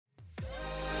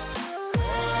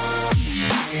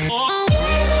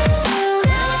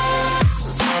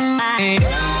Welcome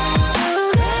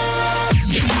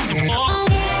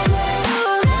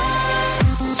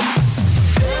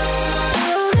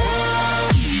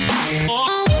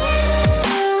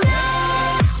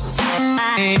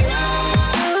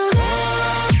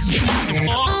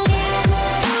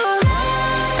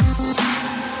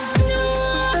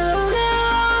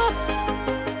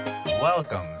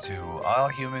to all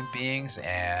human beings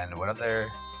and what other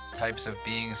types of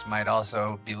beings might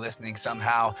also be listening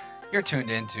somehow. You're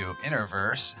tuned into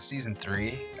Innerverse, Season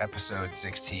 3, Episode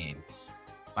 16.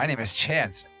 My name is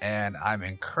Chance, and I'm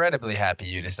incredibly happy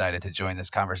you decided to join this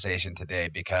conversation today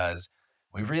because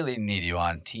we really need you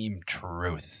on Team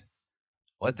Truth.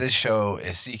 What this show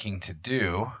is seeking to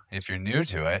do, if you're new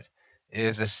to it,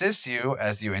 is assist you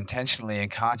as you intentionally and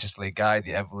consciously guide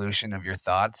the evolution of your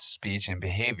thoughts, speech, and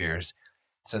behaviors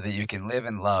so that you can live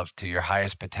in love to your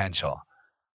highest potential.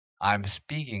 I'm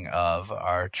speaking of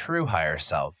our true higher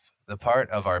self, the part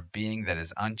of our being that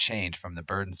is unchanged from the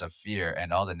burdens of fear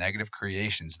and all the negative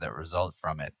creations that result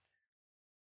from it.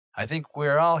 I think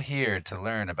we're all here to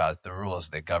learn about the rules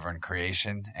that govern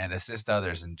creation and assist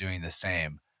others in doing the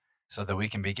same, so that we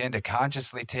can begin to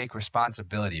consciously take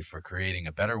responsibility for creating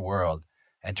a better world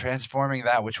and transforming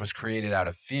that which was created out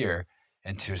of fear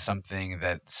into something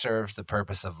that serves the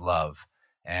purpose of love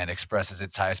and expresses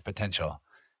its highest potential.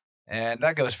 And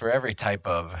that goes for every type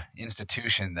of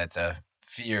institution that's a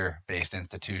fear-based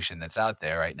institution that's out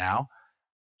there right now.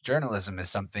 Journalism is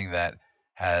something that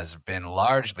has been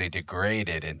largely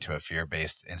degraded into a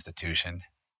fear-based institution.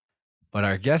 But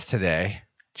our guest today,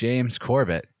 James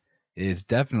Corbett, is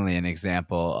definitely an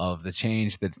example of the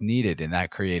change that's needed in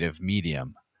that creative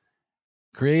medium.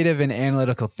 Creative and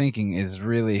analytical thinking is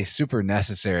really super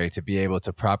necessary to be able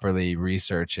to properly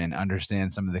research and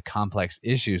understand some of the complex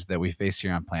issues that we face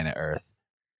here on planet Earth.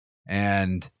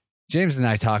 And James and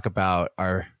I talk about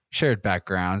our shared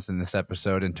backgrounds in this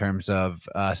episode in terms of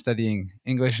studying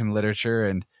English and literature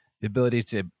and the ability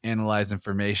to analyze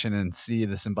information and see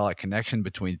the symbolic connection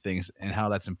between things and how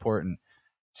that's important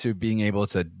to being able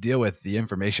to deal with the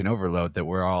information overload that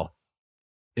we're all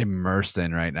immersed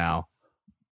in right now.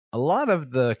 A lot of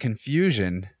the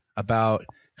confusion about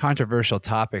controversial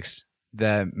topics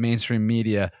that mainstream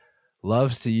media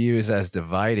loves to use as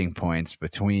dividing points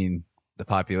between the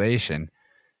population,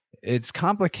 it's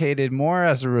complicated more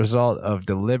as a result of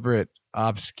deliberate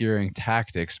obscuring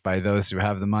tactics by those who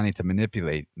have the money to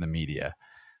manipulate the media,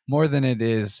 more than it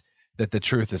is that the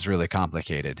truth is really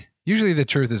complicated. Usually the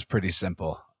truth is pretty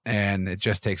simple, and it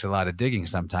just takes a lot of digging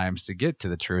sometimes to get to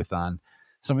the truth on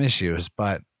some issues.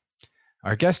 But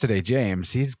our guest today,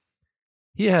 James, he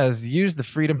has used the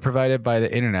freedom provided by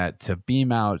the internet to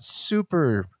beam out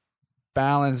super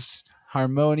balanced,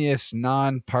 harmonious,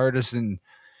 non-partisan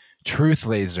truth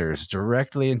lasers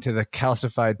directly into the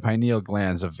calcified pineal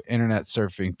glands of internet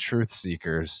surfing truth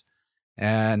seekers.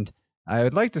 And I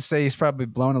would like to say he's probably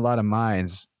blown a lot of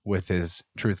minds with his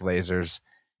truth lasers.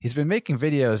 He's been making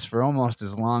videos for almost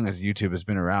as long as YouTube has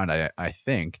been around, I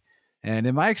think. And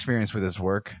in my experience with his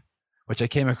work, which I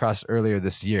came across earlier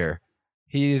this year,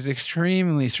 he is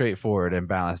extremely straightforward and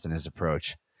balanced in his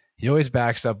approach. He always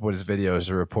backs up what his videos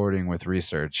are reporting with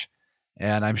research.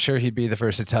 And I'm sure he'd be the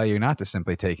first to tell you not to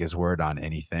simply take his word on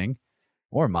anything,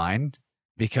 or mine,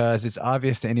 because it's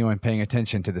obvious to anyone paying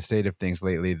attention to the state of things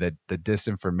lately that the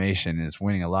disinformation is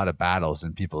winning a lot of battles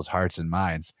in people's hearts and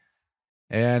minds.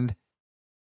 And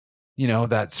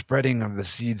that spreading of the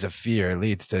seeds of fear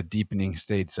leads to deepening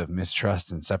states of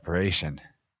mistrust and separation.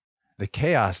 The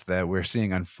chaos that we're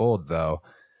seeing unfold, though,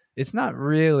 it's not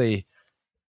really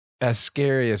as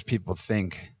scary as people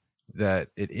think that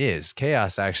it is.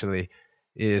 Chaos actually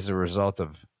is a result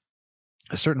of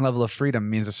a certain level of freedom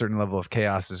means a certain level of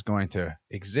chaos is going to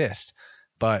exist.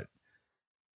 But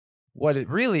what it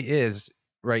really is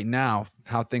right now,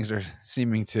 how things are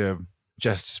seeming to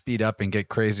just speed up and get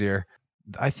crazier,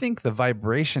 I think the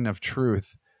vibration of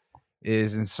truth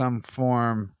is in some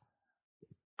form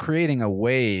creating a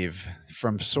wave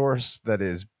from source that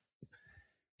is,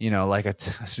 like a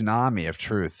tsunami of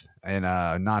truth in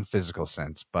a non-physical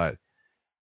sense, but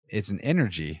it's an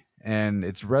energy and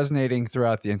it's resonating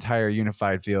throughout the entire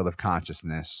unified field of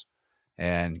consciousness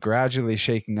and gradually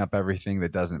shaking up everything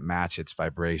that doesn't match its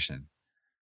vibration.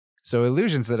 So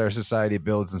illusions that our society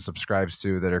builds and subscribes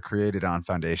to that are created on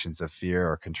foundations of fear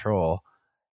or control,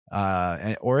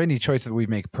 or any choice that we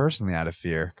make personally out of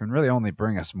fear, can really only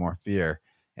bring us more fear.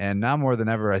 And now more than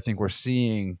ever, I think we're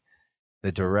seeing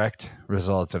the direct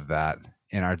results of that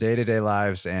in our day-to-day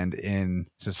lives and in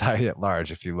society at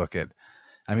large. If you look at,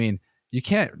 you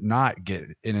can't not get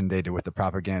inundated with the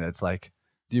propaganda. It's like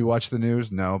Do you watch the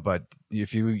news? No, but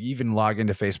if you even log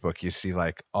into Facebook, you see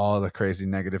like all the crazy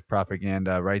negative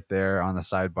propaganda right there on the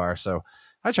sidebar. So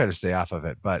I try to stay off of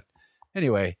it. But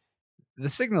anyway, the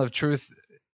signal of truth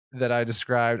that I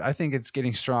described, I think it's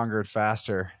getting stronger and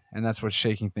faster, and that's what's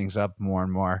shaking things up more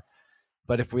and more.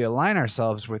 But if we align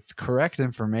ourselves with correct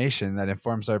information that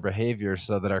informs our behavior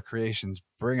so that our creations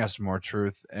bring us more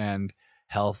truth and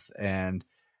health and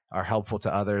are helpful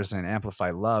to others and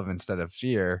amplify love instead of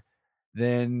fear,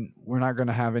 then we're not going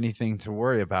to have anything to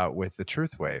worry about with the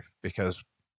truth wave, because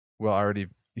you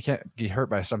can't be hurt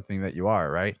by something that you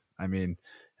are, right? I mean,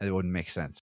 it wouldn't make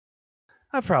sense.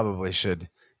 I probably should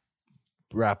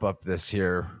wrap up this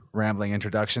here rambling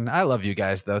introduction. I love you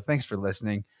guys, though. Thanks for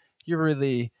listening. You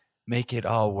really make it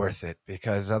all worth it,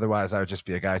 because otherwise I would just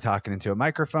be a guy talking into a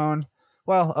microphone.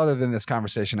 Well, other than this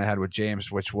conversation I had with James,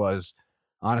 which was,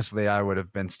 honestly, I would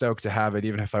have been stoked to have it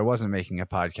even if I wasn't making a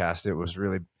podcast. It was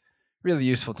really, really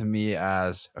useful to me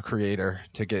as a creator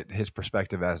to get his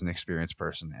perspective as an experienced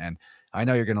person. And I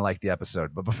know you're going to like the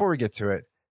episode. But before we get to it,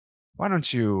 why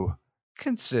don't you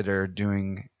consider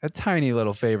doing a tiny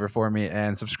little favor for me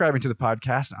and subscribing to the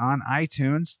podcast on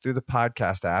iTunes through the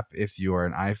podcast app if you are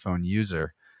an iPhone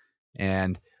user.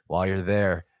 And while you're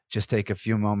there, just take a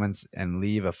few moments and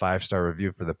leave a 5-star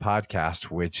review for the podcast,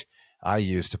 which I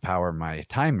use to power my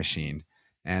time machine.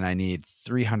 And I need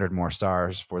 300 more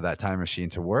stars for that time machine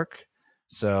to work.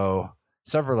 So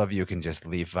several of you can just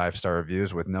leave 5-star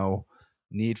reviews with no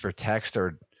need for text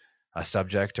or a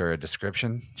subject or a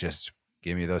description. Just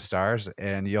give me those stars,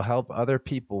 and you'll help other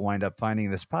people wind up finding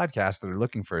this podcast that are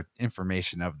looking for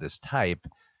information of this type,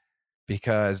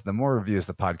 because the more reviews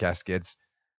the podcast gets,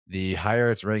 the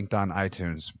higher it's ranked on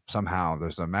iTunes. Somehow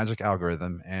there's a magic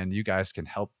algorithm, and you guys can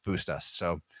help boost us.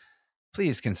 So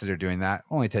please consider doing that.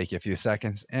 Only take you a few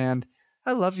seconds, and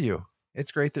I love you.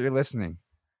 It's great that you're listening.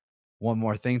 One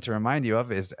more thing to remind you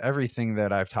of is everything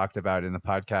that I've talked about in the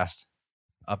podcast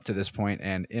up to this point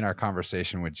and in our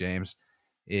conversation with James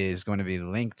is going to be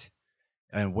linked,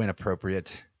 and when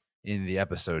appropriate, in the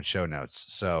episode show notes.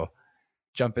 So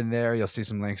jump in there. You'll see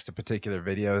some links to particular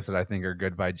videos that I think are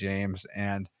good by James.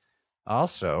 And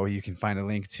also you can find a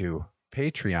link to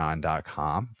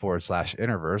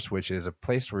patreon.com/Interverse, which is a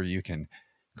place where you can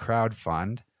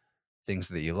crowdfund things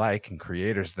that you like and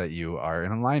creators that you are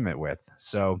in alignment with.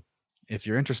 So if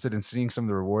you're interested in seeing some of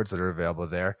the rewards that are available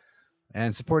there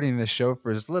and supporting this show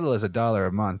for as little as $1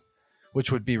 a month, which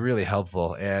would be really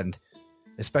helpful, and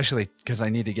especially because I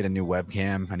need to get a new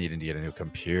webcam, I need to get a new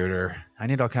computer, I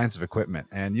need all kinds of equipment,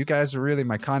 and you guys are really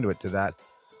my conduit to that.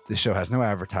 This show has no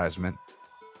advertisement.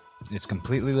 It's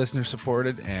completely listener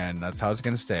supported, and that's how it's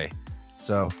going to stay.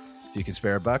 So if you can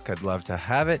spare a buck, I'd love to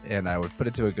have it, and I would put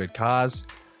it to a good cause.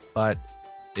 But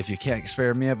if you can't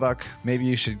spare me a buck, maybe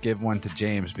you should give one to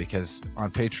James, because on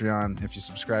Patreon, if you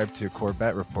subscribe to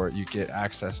Corbett Report, you get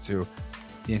access to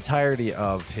the entirety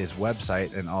of his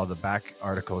website and all the back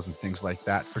articles and things like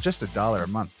that for just $1 a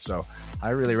month. So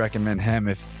I really recommend him.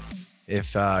 If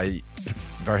you've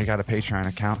already got a Patreon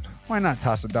account, why not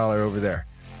toss $1 over there?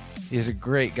 He's a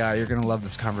great guy. You're going to love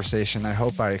this conversation. I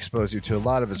hope I expose you to a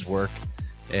lot of his work,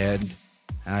 and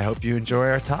I hope you enjoy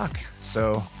our talk.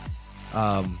 So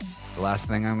the last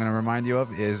thing I'm going to remind you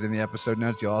of is in the episode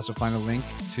notes, you'll also find a link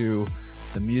to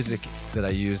the music that I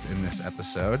used in this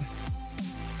episode.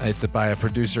 It's by a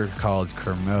producer called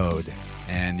Kermode,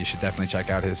 and you should definitely check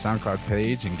out his SoundCloud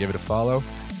page and give it a follow.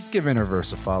 Give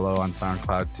Interverse a follow on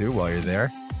SoundCloud too while you're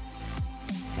there.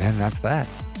 And that's that.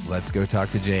 Let's go talk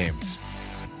to James.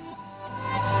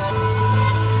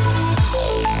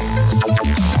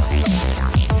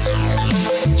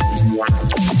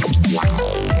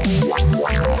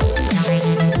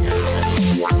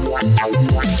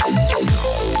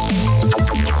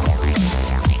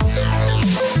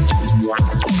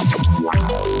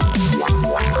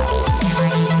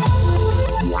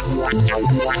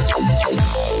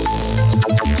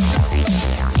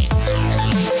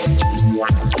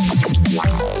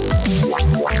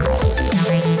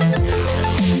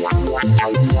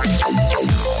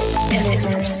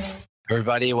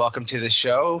 Everybody, welcome to the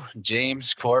show.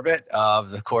 James Corbett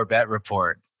of the Corbett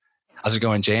Report. How's it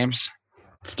going, James?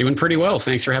 It's doing pretty well.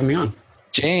 Thanks for having me on.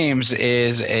 James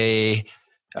is a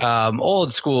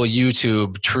old school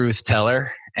YouTube truth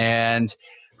teller, and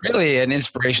really an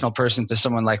inspirational person to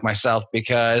someone like myself,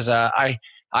 because I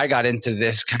got into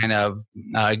this kind of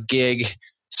gig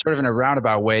sort of in a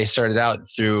roundabout way. Started out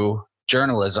through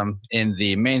journalism in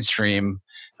the mainstream,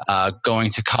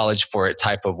 going to college for it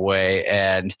type of way,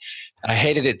 and I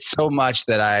hated it so much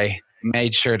that I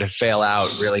made sure to fail out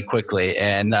really quickly,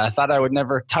 and thought I would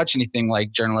never touch anything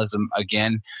like journalism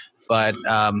again. But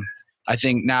I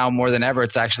think now more than ever,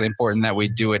 it's actually important that we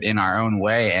do it in our own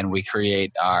way and we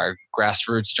create our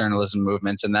grassroots journalism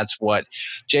movements. And that's what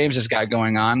James has got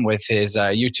going on with his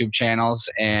YouTube channels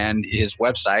and his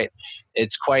website.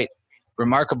 It's quite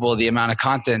remarkable the amount of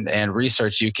content and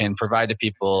research you can provide to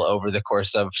people over the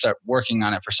course of working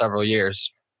on it for several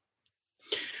years.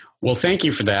 Well, thank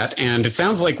you for that. And it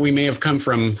sounds like we may have come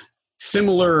from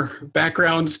similar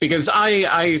backgrounds, because I,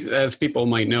 as people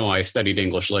might know, I studied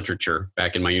English literature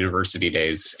back in my university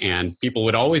days, and people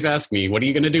would always ask me, what are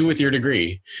you going to do with your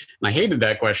degree? And I hated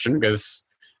that question because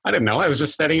I didn't know. I was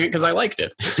just studying it because I liked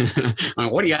it.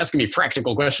 What are you asking me a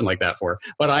practical question like that for?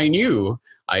 But I knew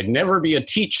I'd never be a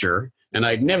teacher and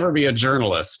I'd never be a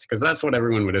journalist, because that's what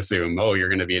everyone would assume. Oh, you're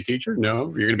going to be a teacher? No.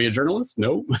 You're going to be a journalist?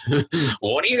 No.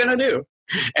 What are you going to do?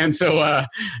 And so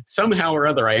somehow or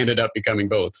other, I ended up becoming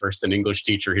both. First, an English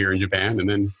teacher here in Japan, and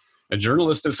then a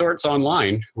journalist of sorts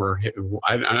online. Where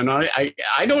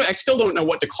I still don't know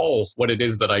what to call what it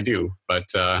is that I do, but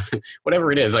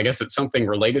whatever it is, I guess it's something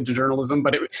related to journalism.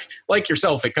 But like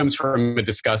yourself, it comes from a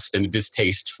disgust and a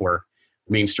distaste for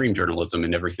mainstream journalism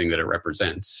and everything that it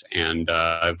represents. And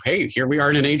hey, here we are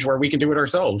in an age where we can do it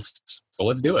ourselves, so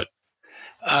let's do it.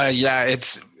 Yeah,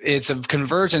 it's a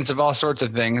convergence of all sorts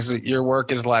of things. Your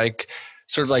work is like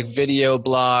sort of like video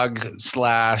blog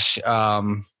slash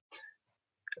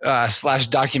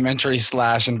documentary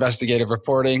slash investigative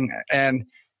reporting. And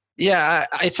yeah,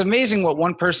 it's amazing what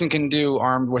one person can do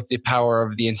armed with the power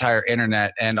of the entire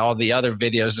internet and all the other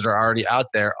videos that are already out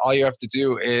there. All you have to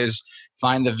do is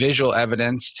find the visual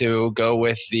evidence to go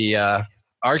with the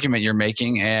argument you're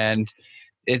making, and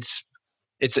it's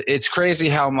crazy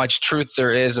how much truth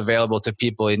there is available to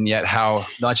people, and yet how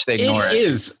much they ignore it. It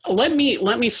is. Let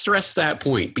me stress that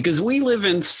point, because we live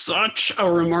in such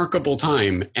a remarkable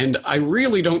time, and I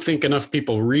really don't think enough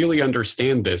people really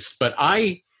understand this, but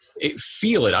I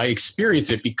feel it, I experience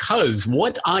it, because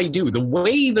what I do, the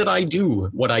way that I do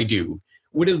what I do,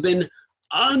 would have been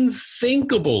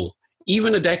unthinkable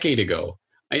even a decade ago.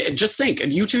 Just think,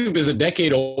 YouTube is a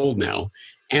decade old now,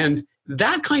 and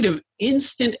that kind of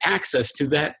instant access to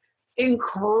that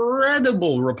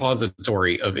incredible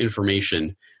repository of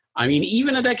information, I mean,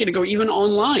 even a decade ago, even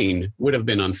online, would have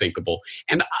been unthinkable.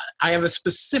 And I have a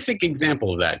specific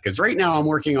example of that, because right now I'm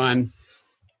working on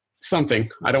something.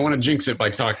 I don't want to jinx it by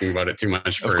talking about it too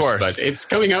much first, but it's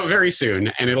coming out very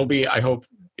soon, and it'll be, I hope,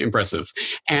 impressive.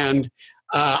 And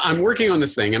I'm working on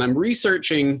this thing, and I'm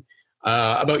researching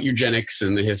about eugenics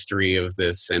and the history of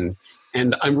this. And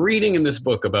I'm reading in this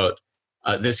book about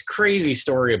this crazy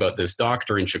story about this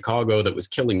doctor in Chicago that was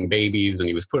killing babies, and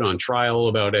he was put on trial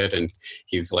about it. And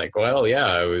he's like, well,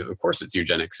 yeah, of course it's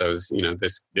eugenics. I was,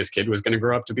 this kid was going to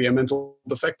grow up to be a mental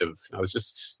defective. I was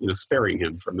just, sparing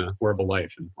him from a horrible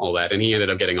life and all that. And he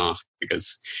ended up getting off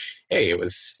because, hey, it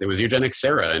was eugenics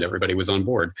Sarah, and everybody was on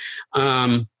board.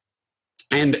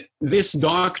 And this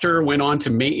doctor went on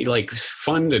to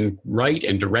fund and write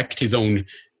and direct his own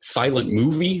silent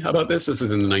movie about this. This is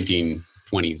in the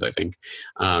 1920s, I think.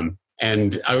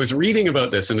 And I was reading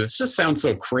about this, and it just sounds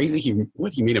so crazy.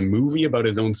 He made a movie about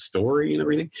his own story and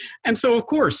everything. And so, of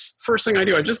course, first thing I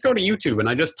do, I just go to YouTube and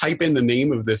I just type in the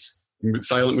name of this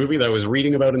silent movie that I was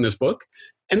reading about in this book.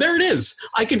 And there it is.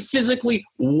 I can physically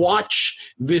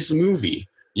watch this movie.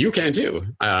 You can too.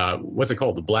 What's it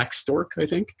called? The Black Stork, I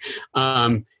think.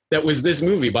 That was this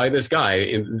movie by this guy.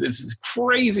 And this is a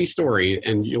crazy story,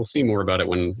 and you'll see more about it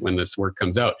when this work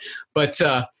comes out. But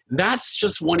that's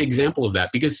just one example of that,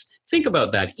 because think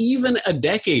about that. Even a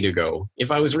decade ago,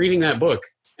 if I was reading that book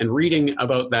and reading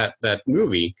about that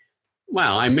movie,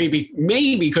 well, I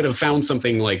maybe could have found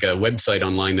something like a website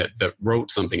online that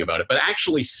wrote something about it. But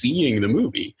actually seeing the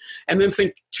movie, and then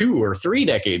think 2 or 3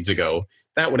 decades ago,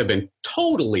 that would have been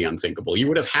totally unthinkable. You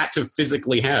would have had to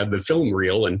physically have the film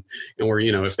reel, and or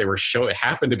if they were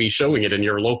happened to be showing it in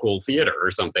your local theater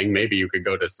or something, maybe you could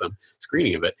go to some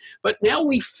screening of it. But now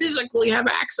we physically have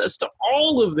access to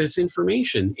all of this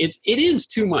information. It is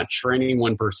too much for any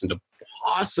one person to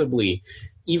possibly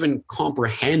even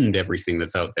comprehend everything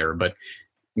that's out there. But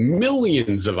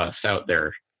millions of us out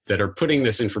there that are putting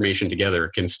this information together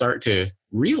can start to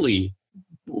really.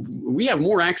 We have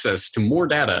more access to more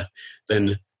data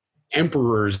than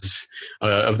emperors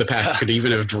of the past could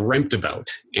even have dreamt about.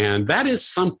 And that is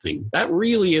something. That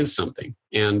really is something.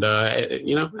 And,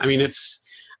 it's,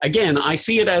 again, I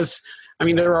see it as,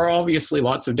 there are obviously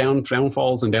lots of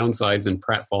downfalls and downsides and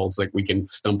pratfalls that we can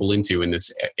stumble into in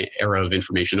this era of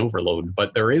information overload.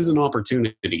 But there is an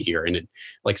opportunity here. And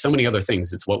like so many other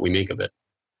things, it's what we make of it.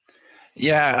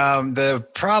 Yeah. The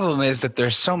problem is that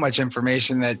there's so much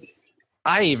information that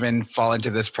I even fall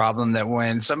into this problem that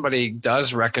when somebody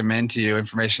does recommend to you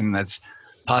information that's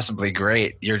possibly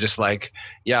great, you're just like,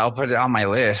 yeah, I'll put it on my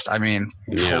list. I mean,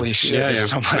 holy shit, there's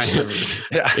so much.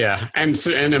 Yeah. And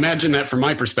imagine that from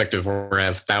my perspective, where I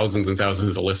have thousands and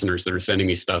thousands of listeners that are sending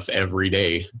me stuff every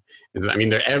day. I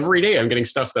mean, every day I'm getting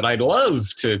stuff that I'd love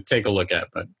to take a look at,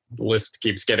 but the list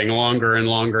keeps getting longer and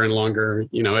longer and longer.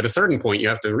 You know, at a certain point, you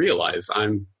have to realize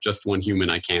I'm just one human.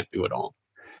 I can't do it all.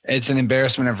 It's an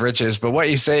embarrassment of riches, but what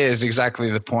you say is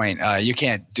exactly the point. You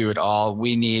can't do it all.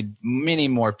 We need many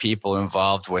more people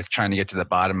involved with trying to get to the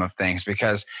bottom of things,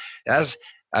 because as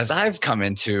I've come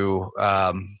into,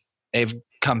 I've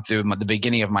come through the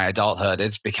beginning of my adulthood,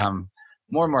 it's become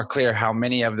more and more clear how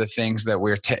many of the things that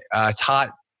we're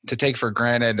taught to take for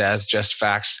granted as just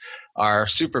facts are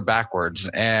super backwards.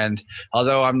 And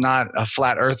although I'm not a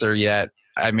flat earther yet,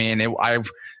 I mean,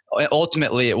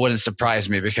 ultimately it wouldn't surprise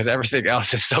me, because everything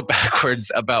else is so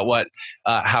backwards about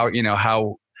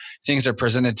how things are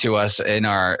presented to us in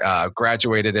our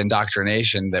graduated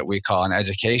indoctrination that we call an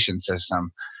education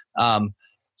system.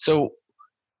 So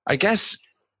I guess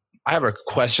I have a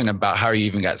question about how you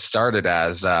even got started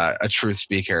as a truth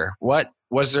speaker.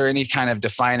 Was there any kind of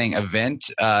defining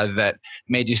event that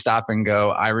made you stop and go,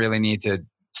 I really need to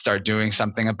start doing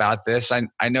something about this?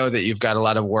 I know that you've got a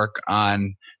lot of work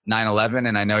on 9/11,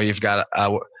 and I know you've got.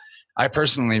 I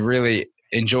personally really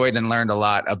enjoyed and learned a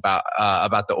lot about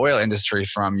the oil industry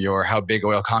from your "How Big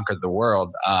Oil Conquered the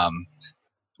World."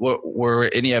 Were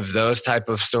any of those type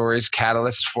of stories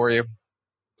catalysts for you?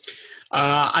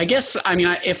 I guess, I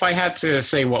mean, if I had to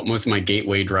say what was my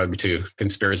gateway drug to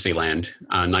conspiracy land,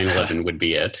 9/11 would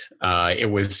be it. It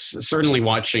was certainly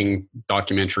watching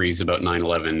documentaries about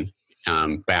 9/11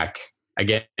 back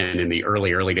again in the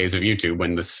early days of YouTube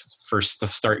when this first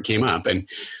start came up. And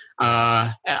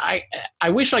I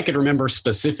wish I could remember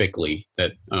specifically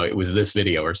that it was this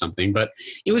video or something, but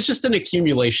it was just an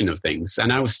accumulation of things.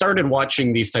 And I started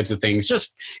watching these types of things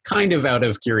just kind of out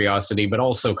of curiosity, but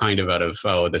also kind of out of,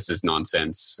 oh, this is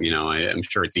nonsense. You know, I'm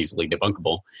sure it's easily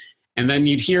debunkable. And then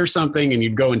you'd hear something and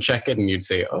you'd go and check it and you'd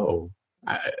say, oh,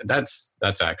 that's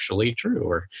actually true.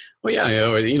 Or, well,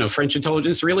 yeah, you know, French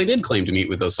intelligence really did claim to meet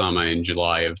with Osama in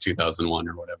July of 2001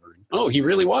 or whatever. Oh, he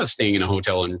really was staying in a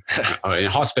hotel in a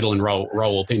hospital in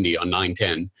Rawalpindi on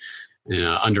 9/10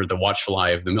 under the watchful eye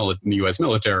of the U.S.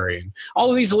 military. And all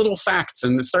of these little facts,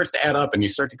 and it starts to add up, and you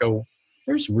start to go,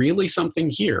 there's really something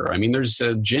here. I mean, there's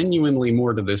genuinely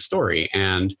more to this story.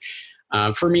 And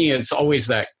for me, it's always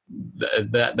that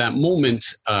moment.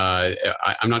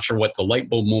 I'm not sure what the light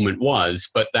bulb moment was,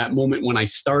 but that moment when I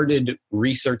started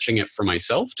researching it for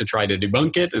myself to try to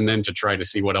debunk it and then to try to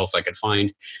see what else I could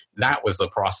find, that was the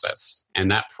process. And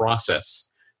that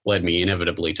process led me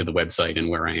inevitably to the website and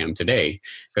where I am today.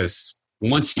 Because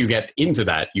once you get into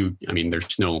that,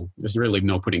 there's really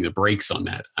no putting the brakes on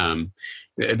that.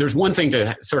 There's one thing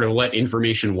to sort of let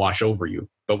information wash over you,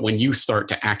 but when you start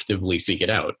to actively seek it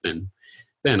out, then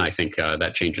I think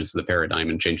that changes the paradigm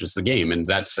and changes the game. And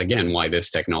that's, again, why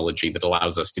this technology that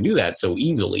allows us to do that so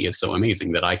easily is so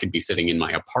amazing, that I could be sitting in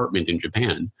my apartment in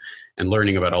Japan and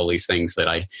learning about all these things that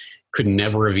I could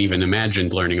never have even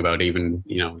imagined learning about, even,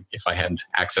 you know, if I had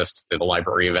access to the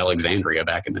Library of Alexandria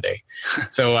back in the day.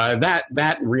 So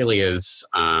that really is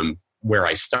where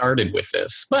I started with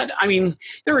this. But, I mean,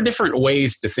 there are different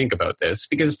ways to think about this,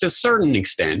 because to a certain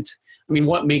extent, I mean,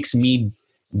 what makes me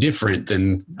different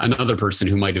than another person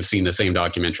who might have seen the same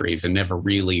documentaries and never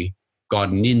really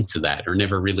gotten into that or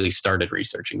never really started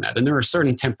researching that? And there are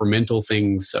certain temperamental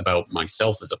things about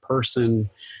myself as a person,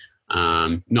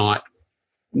 not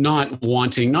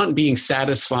being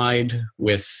satisfied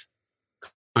with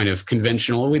kind of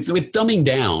conventional, with dumbing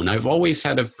down. I've always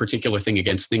had a particular thing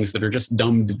against things that are just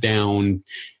dumbed down.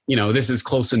 You know, this is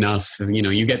close enough. You know,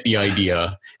 you get the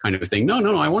idea kind of a thing. No.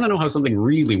 I want to know how something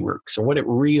really works, or what it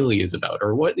really is about,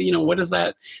 or what is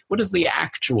the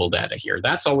actual data here?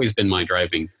 That's always been my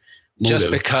driving motive.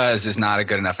 Just because is not a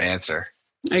good enough answer.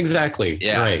 Exactly.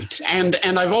 Yeah. Right. And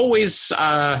I've always,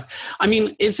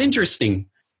 it's interesting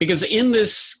because in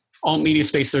this alt media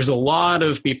space, there's a lot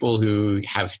of people who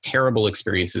have terrible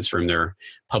experiences from their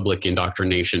public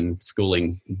indoctrination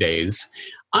schooling days.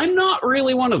 I'm not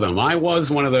really one of them. I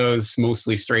was one of those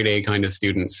mostly straight A kind of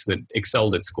students that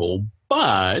excelled at school,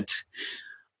 but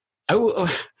I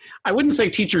wouldn't say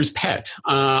teacher's pet.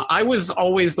 I was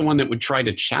always the one that would try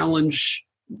to challenge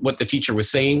what the teacher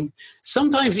was saying.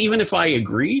 Sometimes even if I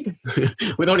agreed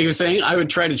with what he was saying, I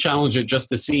would try to challenge it just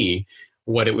to see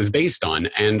what it was based on.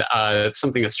 And it's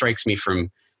something that strikes me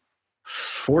from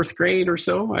fourth grade or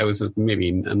so. I was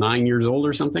maybe 9 years old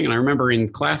or something. And I remember in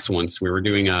class once we were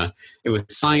doing it was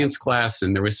science class,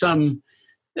 and there was some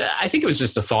I think it was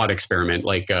just a thought experiment,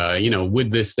 like,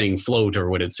 would this thing float or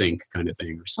would it sink kind of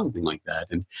thing or something like that.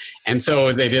 And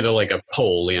so they did a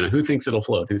poll, who thinks it'll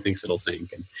float, who thinks it'll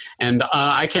sink. And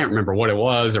I can't remember what it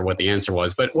was or what the answer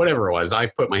was, but whatever it was, I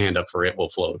put my hand up for it will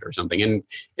float or something. And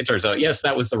it turns out, yes,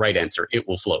 that was the right answer. It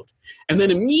will float. And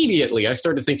then immediately I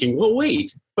started thinking, well,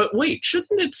 wait,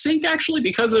 shouldn't it sink actually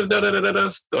because of da-da-da-da-da?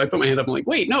 So I put my hand up and I'm like,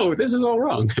 wait, no, this is all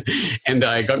wrong. And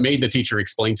I made the teacher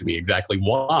explain to me exactly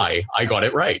why I got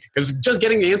it right. Because just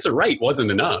getting the answer right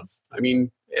wasn't enough. I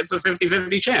mean, it's a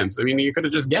 50-50 chance. I mean, you could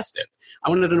have just guessed it. I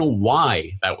wanted to know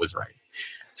why that was right.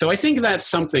 So I think that's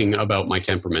something about my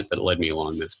temperament that led me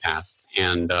along this path.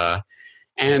 And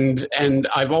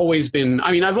I've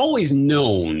always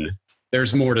known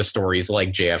there's more to stories like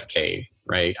JFK,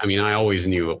 right? I mean, I always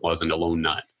knew it wasn't a lone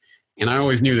nut. And I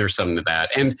always knew there's something to that.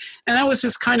 And that was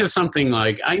just kind of something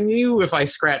like, I knew if I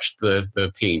scratched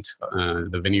the paint,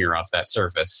 the veneer off that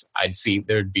surface, I'd see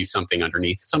there'd be something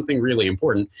underneath, something really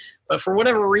important. But for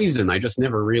whatever reason, I just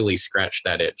never really scratched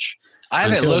that itch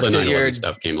until the 9/11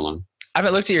 stuff came along. I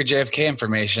haven't looked at your JFK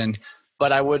information,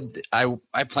 but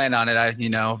I plan on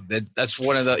it. That's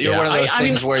one of those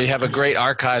things where you have a great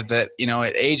archive that,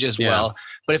 it ages well.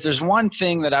 But if there's one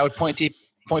thing that I would point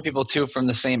people to from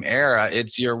the same era,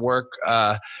 it's your work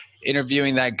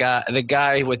interviewing the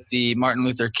guy with the Martin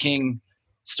Luther King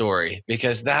story,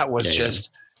 because that was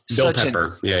Bill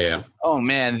Pepper. Oh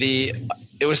man,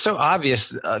 it was so obvious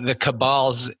the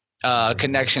cabal's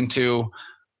connection to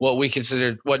what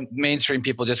mainstream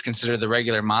people just consider the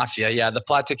regular mafia. Yeah, the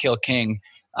plot to kill King.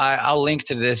 I'll link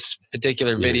to this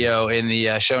particular video in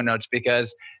the show notes,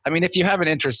 because, I mean, if you have an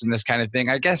interest in this kind of thing,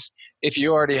 I guess if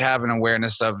you already have an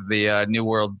awareness of the New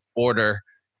World Order,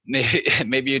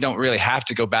 maybe you don't really have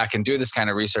to go back and do this kind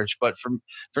of research. But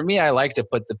for me, I like to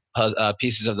put the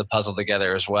pieces of the puzzle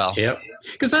together as well. Yep.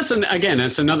 Because that's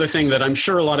another thing that I'm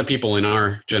sure a lot of people in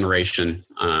our generation,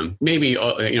 maybe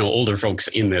older folks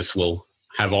in this will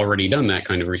have already done that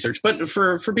kind of research. But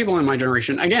for people in my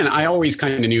generation, again, I always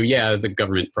kind of knew, the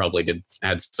government probably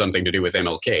had something to do with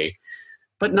MLK,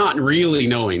 but not really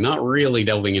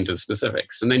delving into the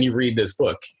specifics. And then you read this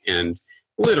book, and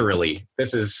literally,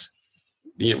 this is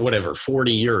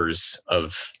 40 years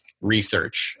of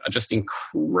research, just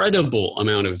incredible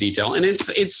amount of detail. And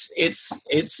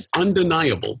it's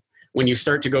undeniable when you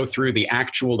start to go through the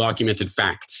actual documented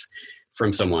facts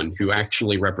from someone who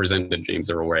actually represented James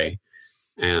Earl Ray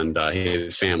and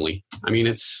his family. I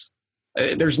mean,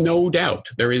 there's no doubt.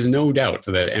 There is no doubt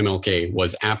that MLK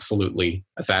was absolutely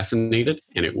assassinated,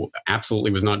 and it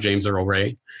absolutely was not James Earl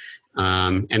Ray.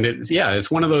 And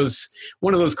it's one of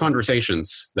those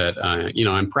conversations that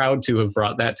I'm proud to have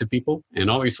brought that to people. And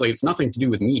obviously, it's nothing to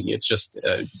do with me. It's just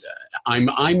I'm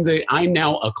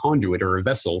now a conduit or a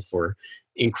vessel for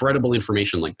incredible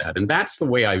information like that. And that's the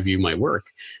way I view my work.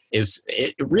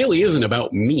 It really isn't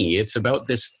about me. It's about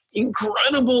this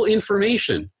incredible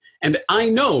information. And I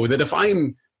know that if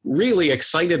I'm really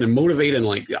excited and motivated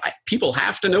and people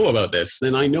have to know about this,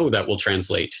 then I know that will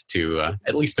translate to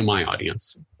at least to my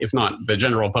audience, if not the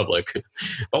general public.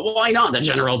 But why not the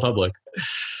general public?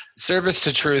 Service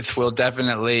to truth will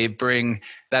definitely bring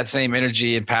that same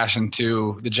energy and passion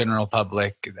to the general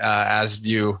public as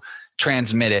you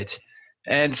transmit it.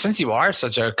 And since you are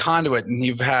such a conduit and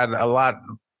you've had a lot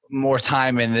more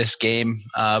time in this game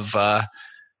of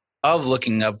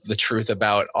looking up the truth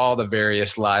about all the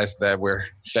various lies that we're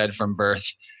fed from birth,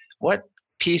 what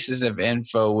pieces of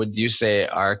info would you say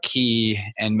are key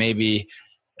and maybe,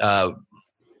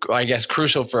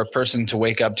 crucial for a person to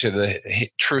wake up to the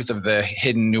truth of the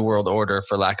hidden New World Order,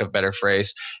 for lack of a better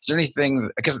phrase? Is there anything,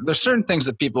 because there's certain things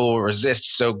that people will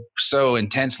resist so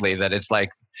intensely that it's like,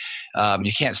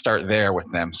 you can't start there with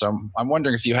them. So I'm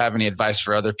wondering if you have any advice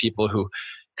for other people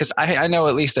because I know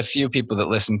at least a few people that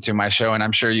listen to my show, and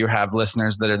I'm sure you have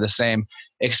listeners that are the same,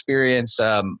 experience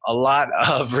a lot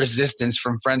of resistance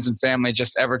from friends and family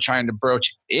just ever trying to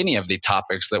broach any of the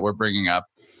topics that we're bringing up.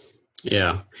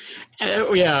 Yeah.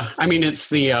 I mean, it's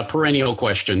the perennial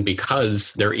question,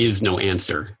 because there is no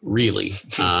answer, really.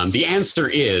 The answer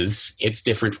is it's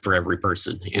different for every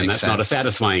person. And that's not a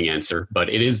satisfying answer, but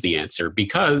it is the answer,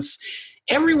 because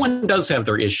everyone does have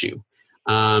their issue.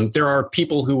 There are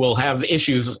people who will have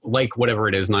issues like whatever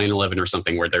it is, 9/11 or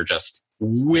something, where they're just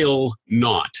will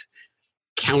not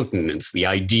countenance the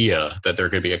idea that there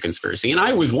could be a conspiracy. And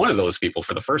I was one of those people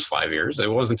for the first 5 years. It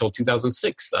wasn't until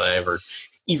 2006 that I ever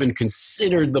even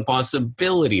considered the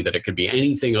possibility that it could be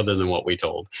anything other than what we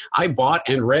told. I bought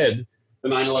and read the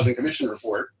 9/11 Commission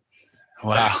report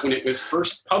when it was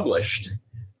first published.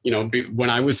 when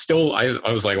I was still,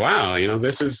 I was like, wow,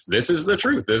 this is the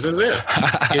truth. This is it.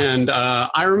 And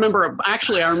I remember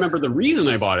the reason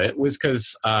I bought it was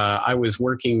because I was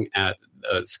working at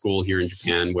a school here in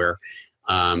Japan where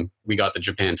we got the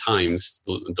Japan Times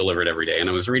delivered every day. And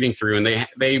I was reading through, and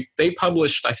they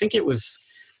published, I think it was,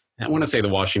 I want to say the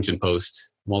Washington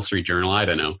Post, Wall Street Journal, I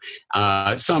don't know,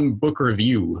 some book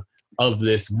review of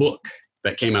this book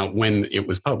that came out when it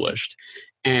was published.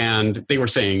 And they were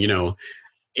saying,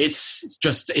 it's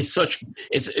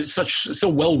so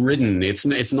well written.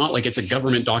 It's not like it's a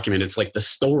government document. It's like the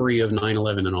story of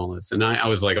 9/11 and all this. And I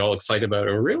was like all excited about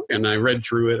it. Oh, really? And I read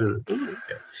through it, and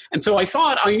okay. And so I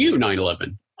thought I knew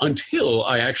 9/11 until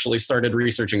I actually started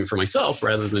researching it for myself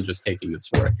rather than just taking this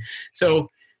for it. So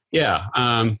yeah,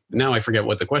 now I forget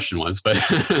what the question was, but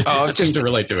I seem to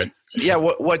relate to it. Yeah,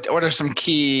 what are some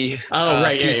key? Oh,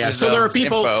 right, yeah. So there are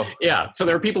people. Info? Yeah, so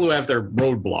there are people who have their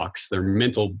roadblocks, their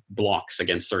mental blocks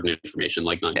against certain information,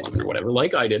 like 9/11 or whatever,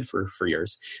 like I did for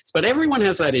years. But everyone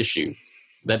has that issue.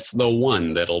 That's the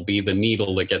one that'll be the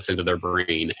needle that gets into their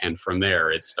brain, and from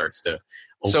there it starts to.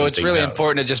 So it's really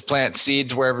important to just plant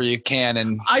seeds wherever you can,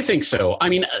 and I think so. I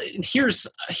mean, here's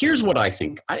what I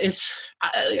think.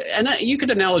 You could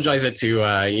analogize it to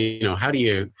how do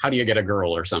you get a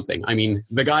girl or something. I mean,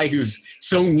 the guy who's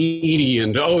so needy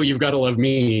and you've got to love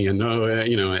me and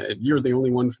you're the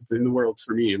only one in the world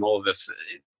for me and all of this,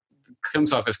 it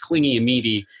comes off as clingy and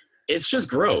needy. It's just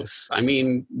gross. I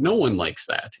mean, no one likes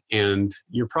that, and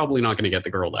you're probably not going to get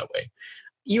the girl that way.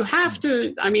 You have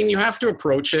to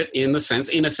approach it in a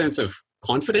sense of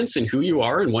confidence in who you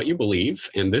are and what you believe.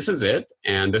 And this is it.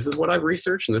 And this is what I've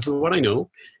researched. And this is what I know.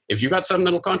 If you got something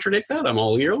that'll contradict that, I'm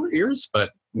all ears.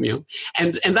 But,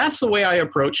 and that's the way I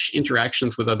approach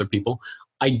interactions with other people.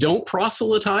 I don't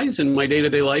proselytize in my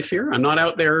day-to-day life here. I'm not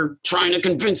out there trying to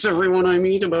convince everyone I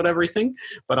meet about everything,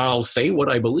 but I'll say what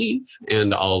I believe,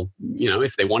 and I'll,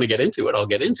 if they want to get into it, I'll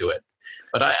get into it.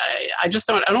 But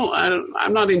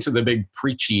I'm not into the big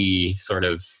preachy sort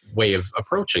of way of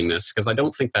approaching this, because I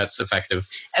don't think that's effective,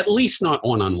 at least not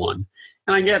one-on-one.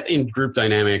 And I get in group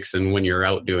dynamics, and when you're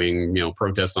out doing,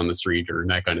 protests on the street or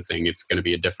that kind of thing, it's going to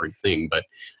be a different thing. But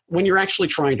when you're actually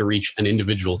trying to reach an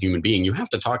individual human being, you have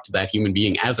to talk to that human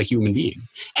being as a human being.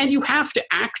 And you have to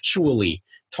actually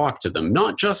talk to them,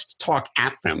 not just talk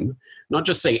at them, not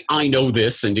just say, I know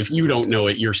this, and if you don't know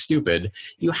it, you're stupid.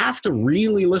 You have to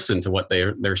really listen to what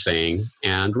they're saying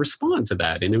and respond to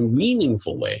that in a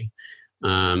meaningful way.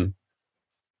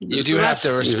 You do have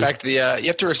to respect you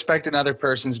have to respect another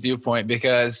person's viewpoint,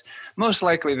 because most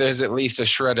likely there's at least a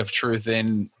shred of truth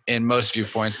in most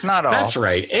viewpoints, not all. That's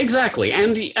right. Exactly.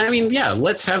 And I mean,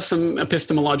 let's have some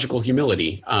epistemological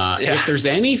humility. If there's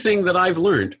anything that I've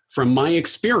learned from my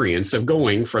experience of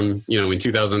going from, in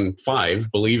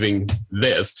 2005, believing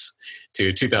this,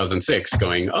 to 2006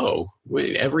 going,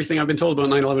 everything I've been told about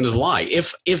 9/11 is a lie.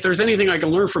 If there's anything I can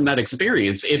learn from that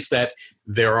experience, it's that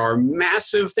there are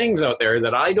massive things out there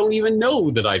that I don't even know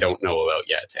that I don't know about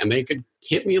yet. And they could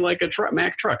hit me like a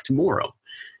Mack truck tomorrow.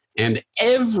 And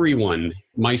everyone,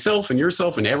 myself and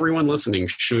yourself and everyone listening,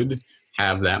 should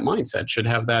have that mindset, should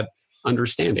have that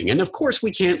understanding. And of course,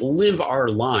 we can't live our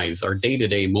lives, our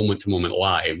day-to-day, moment-to-moment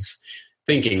lives,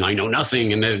 thinking I know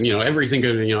nothing, and everything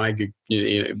could,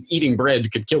 eating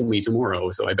bread could kill me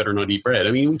tomorrow, so I better not eat bread.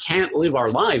 I mean, we can't live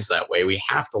our lives that way. We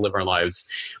have to live our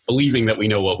lives believing that we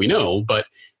know what we know, but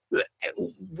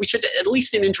we should, at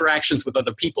least in interactions with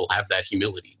other people, have that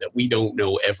humility that we don't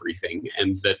know everything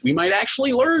and that we might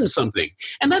actually learn something.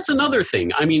 And that's another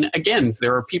thing. I mean, again,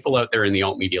 there are people out there in the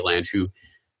alt media land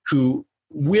who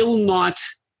will not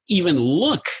even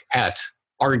look at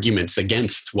arguments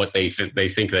against what they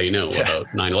think they know about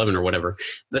 9/11 or whatever.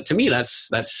 That, to me, that's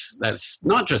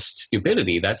not just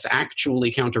stupidity. That's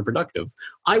actually counterproductive.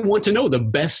 I want to know the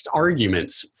best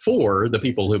arguments for the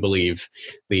people who believe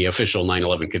the official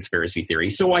 9/11 conspiracy theory,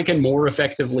 so I can more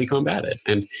effectively combat it.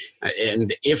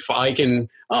 And if I can,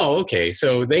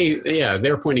 so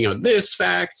they're pointing out this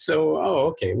fact,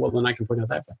 so well then I can point out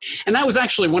that fact. And that was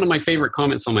actually one of my favorite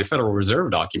comments on my Federal Reserve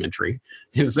documentary.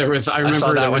 I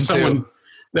remember there was someone.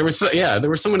 There was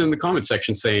someone in the comment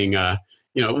section saying,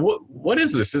 what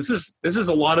is this? This is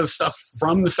a lot of stuff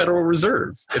from the Federal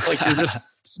Reserve. It's like you're just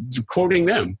quoting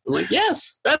them. I'm like,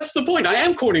 yes, that's the point. I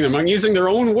am quoting them. I'm using their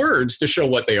own words to show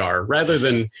what they are, rather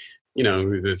than,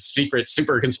 the secret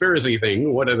super conspiracy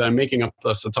thing. What am I making up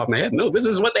off the top of my head? No, this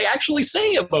is what they actually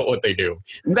say about what they do.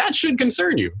 And that should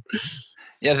concern you.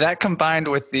 Yeah, that combined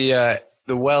with the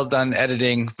well done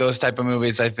editing, those type of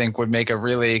movies, I think would make a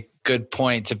really good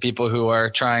point to people who are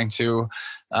trying to,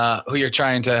 who you're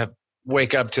trying to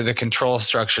wake up to the control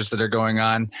structures that are going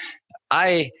on.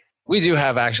 I we do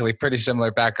have actually pretty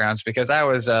similar backgrounds, because I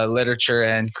was literature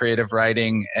and creative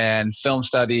writing and film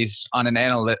studies on an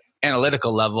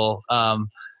analytical level.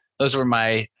 Those were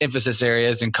my emphasis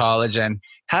areas in college, and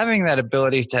having that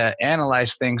ability to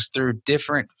analyze things through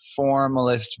different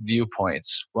formalist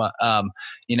viewpoints,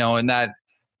 and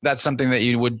that's something that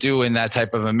you would do in that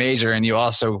type of a major. And you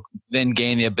also then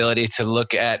gain the ability to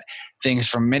look at things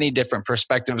from many different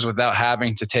perspectives without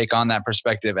having to take on that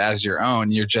perspective as your own.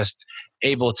 You're just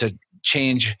able to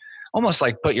change, almost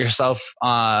like put yourself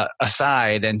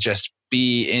aside and just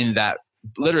be in that,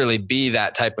 literally be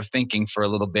that type of thinking for a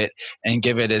little bit, and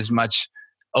give it as much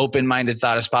open-minded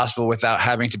thought as possible without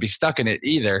having to be stuck in it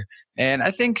either. And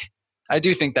I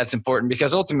do think that's important,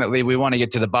 because ultimately we want to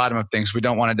get to the bottom of things. We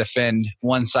don't want to defend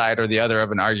one side or the other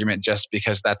of an argument just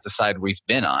because that's the side we've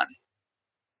been on.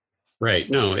 Right.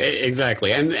 No,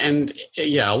 exactly. And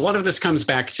yeah, a lot of this comes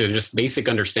back to just basic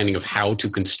understanding of how to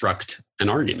construct an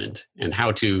argument and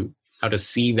how to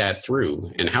see that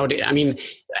through, and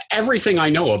everything I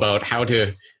know about how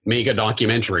to make a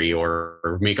documentary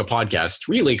or make a podcast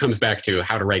really comes back to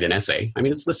how to write an essay. I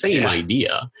mean, it's the same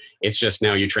idea. It's just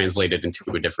now you translate it into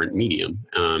a different medium.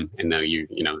 And now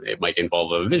it might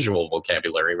involve a visual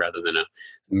vocabulary rather than a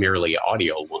merely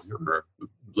audio one or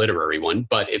literary one,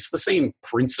 but it's the same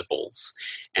principles,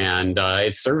 and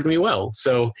it served me well.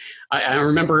 So I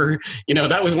remember,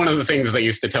 that was one of the things they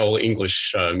used to tell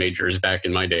English majors back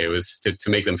in my day, was to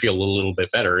make them feel a little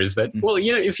bit better, is that, well,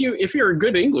 if you're a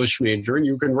good English major and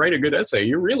you can write a good essay,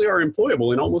 you really are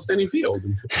employable in almost any field.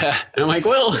 And I'm like,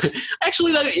 well,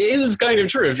 actually that is kind of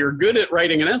true. If you're good at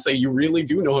writing an essay, you really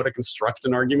do know how to construct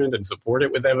an argument and support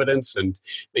it with evidence and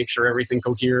make sure everything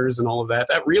coheres and all of that.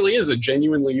 That really is a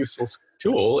genuinely useful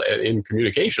tool in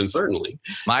communication, certainly.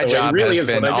 My job really has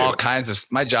been all kinds of,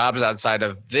 my jobs outside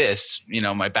of this,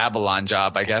 my Babylon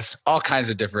job, I guess, all kinds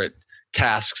of different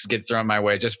tasks get thrown my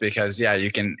way, just because,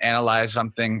 you can analyze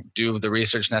something, do the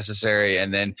research necessary,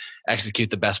 and then execute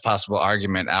the best possible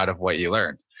argument out of what you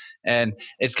learned. And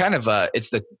it's kind of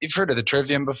you've heard of the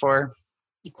trivium before?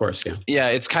 Of course, yeah. Yeah,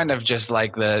 it's kind of just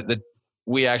like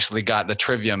we actually got the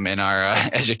trivium in our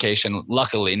education.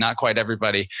 Luckily, not quite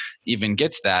everybody even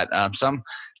gets that. Some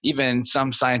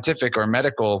scientific or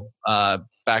medical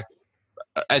back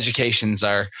educations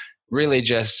are really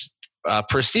just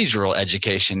procedural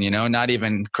education, not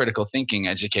even critical thinking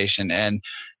education. And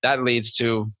that leads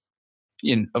to,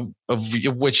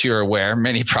 of which you're aware,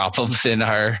 many problems in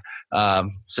our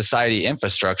society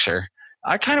infrastructure.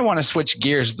 I kind of want to switch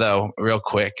gears though, real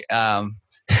quick. I'm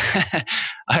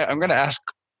going to ask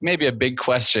maybe a big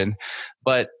question,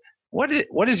 but what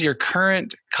is your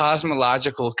current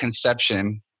cosmological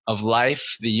conception of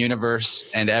life, the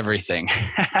universe, and everything?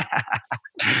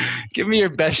 Give me your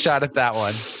best shot at that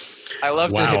one. I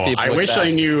love to hit people with that.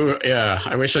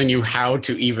 I wish I knew how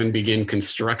to even begin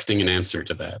constructing an answer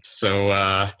to that. So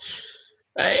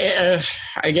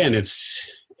again, it's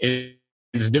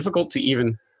difficult to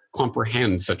even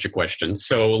comprehend such a question.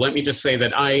 So let me just say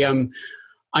that I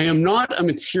am not a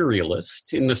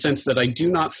materialist, in the sense that I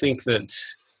do not think that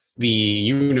the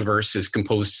universe is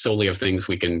composed solely of things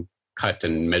we can cut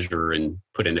and measure and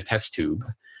put in a test tube.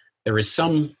 There is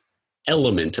some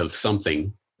element of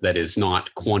something that is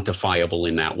not quantifiable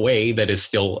in that way that is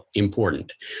still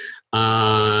important.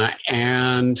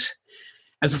 And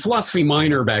as a philosophy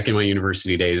minor back in my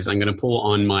university days, I'm going to pull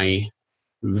on my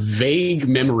vague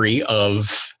memory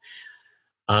of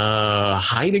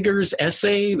Heidegger's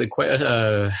essay, the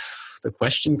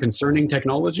question concerning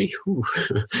technology.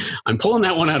 I'm pulling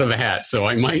that one out of a hat, so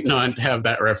I might not have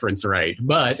that reference right.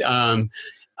 But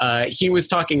he was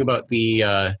talking about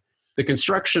the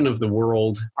construction of the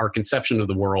world, our conception of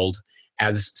the world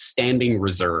as standing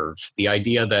reserve. The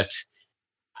idea that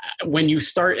when you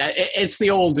start, it's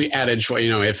the old adage,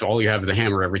 if all you have is a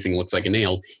hammer, everything looks like a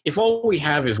nail. If all we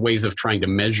have is ways of trying to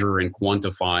measure and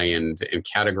quantify and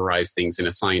categorize things in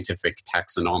a scientific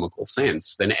taxonomical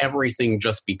sense, then everything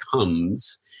just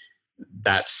becomes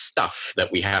that stuff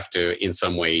that we have to in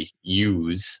some way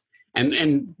use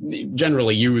and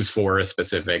generally use for a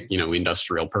specific,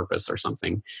 industrial purpose or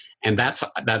something. And that's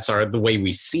the way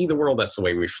we see the world. That's the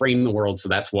way we frame the world. So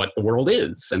that's what the world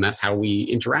is. And that's how we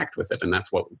interact with it. And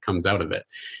that's what comes out of it.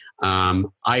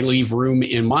 I leave room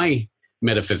in my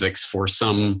metaphysics for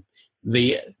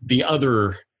the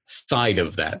other side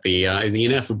of that, the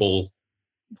ineffable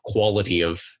quality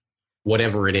of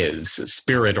whatever it is,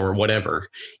 spirit or whatever,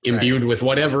 imbued with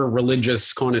whatever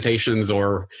religious connotations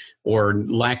or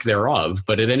lack thereof.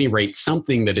 But at any rate,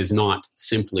 something that is not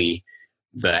simply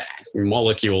the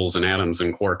molecules and atoms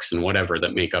and quarks and whatever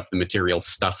that make up the material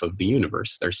stuff of the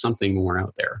universe. There's something more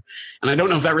out there. And I don't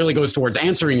know if that really goes towards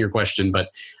answering your question, but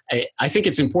I think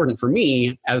it's important for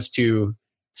me as to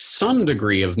some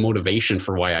degree of motivation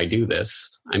for why I do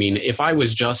this. I mean, if I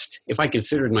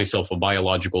considered myself a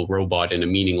biological robot in a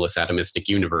meaningless atomistic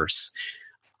universe,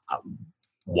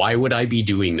 why would I be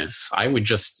doing this? I would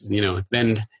just,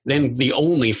 then the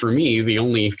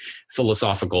only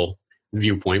philosophical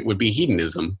viewpoint would be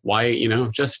hedonism. Why,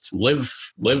 just live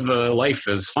a life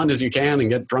as fun as you can and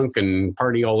get drunk and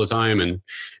party all the time, and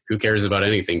who cares about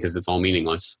anything because it's all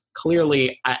meaningless.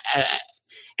 Clearly,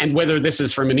 and whether this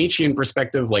is from a Nietzschean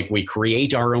perspective, like we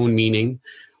create our own meaning,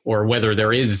 or whether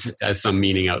there is some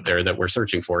meaning out there that we're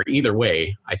searching for, either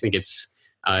way, I think it's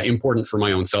important for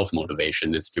my own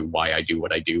self-motivation as to why I do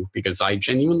what I do, because I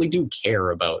genuinely do care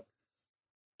about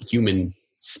human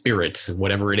spirit,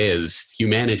 whatever it is,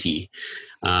 humanity,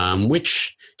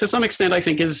 which to some extent I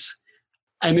think is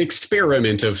an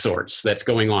experiment of sorts that's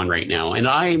going on right now. And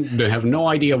I have no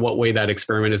idea what way that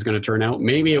experiment is going to turn out.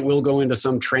 Maybe it will go into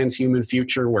some transhuman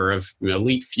future where an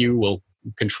elite few will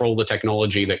control the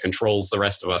technology that controls the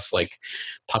rest of us, like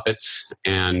puppets,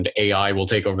 and AI will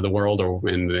take over the world,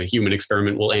 and the human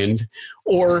experiment will end.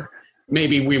 Or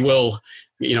maybe we will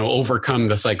overcome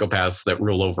the psychopaths that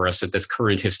rule over us at this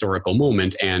current historical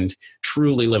moment and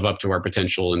truly live up to our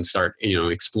potential and start,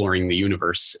 exploring the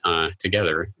universe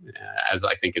together, as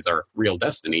I think is our real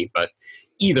destiny. But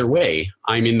either way,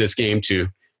 I'm in this game to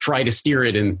try to steer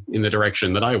it in the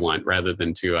direction that I want, rather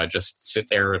than to just sit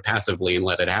there passively and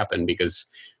let it happen, because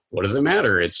what does it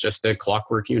matter? It's just a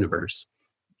clockwork universe.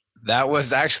 That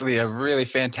was actually a really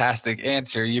fantastic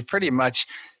answer. You pretty much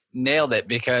nailed it,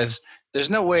 because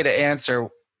there's no way to answer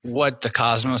what the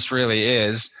cosmos really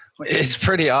is. It's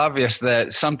pretty obvious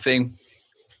that something,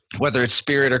 whether it's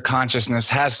spirit or consciousness,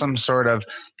 has some sort of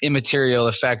immaterial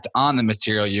effect on the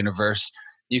material universe.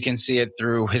 You can see it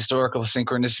through historical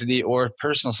synchronicity or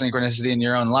personal synchronicity in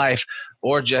your own life,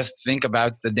 or just think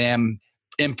about the damn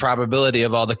improbability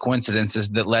of all the coincidences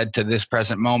that led to this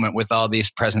present moment with all these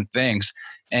present things.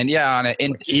 And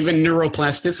even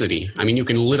neuroplasticity. I mean, you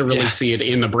can literally see it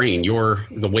in the brain.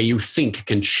 The way you think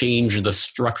can change the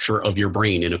structure of your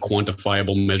brain in a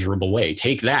quantifiable, measurable way.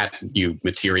 Take that, you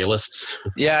materialists.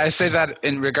 Yeah, I say that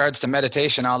in regards to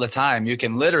meditation all the time. You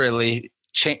can literally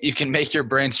you can make your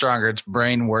brain stronger. It's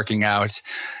brain working out.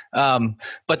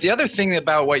 But the other thing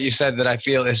about what you said that I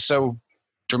feel is so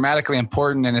dramatically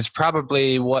important, and is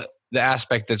probably what the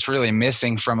aspect that's really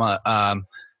missing from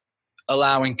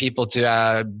allowing people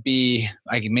to be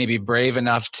maybe brave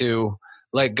enough to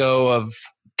let go of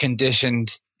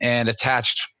conditioned and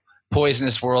attached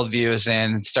poisonous worldviews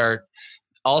and start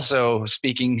also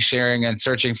speaking, sharing, and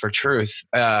searching for truth,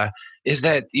 is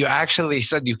that you actually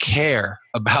said you care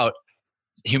about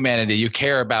humanity. You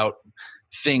care about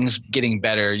things getting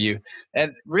better.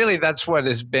 And really that's what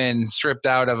has been stripped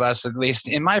out of us, at least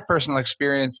in my personal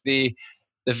experience, the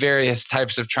various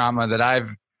types of trauma that I've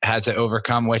had to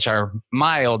overcome, which are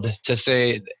mild, to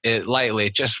say it lightly,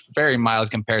 just very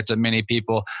mild compared to many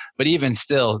people. But even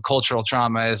still, cultural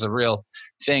trauma is a real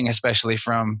thing, especially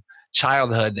from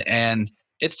childhood. And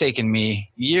it's taken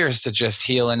me years to just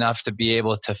heal enough to be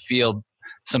able to feel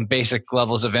some basic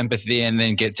levels of empathy, and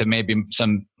then get to maybe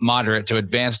some moderate to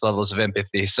advanced levels of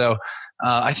empathy. So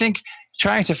I think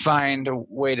trying to find a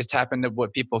way to tap into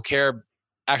what people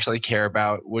actually care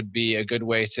about would be a good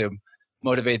way to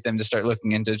motivate them to start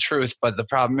looking into truth. But the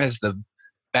problem is the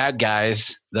bad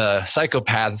guys, the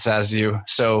psychopaths, as you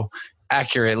so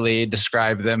accurately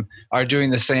describe them, are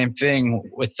doing the same thing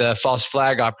with the false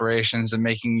flag operations and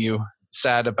making you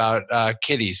sad about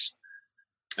kitties.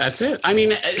 That's it. I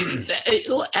mean,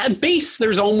 at base,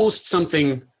 there's almost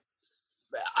something,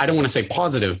 I don't want to say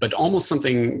positive, but almost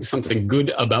something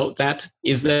good about that,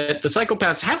 is that the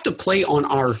psychopaths have to play on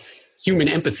our human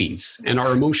empathies and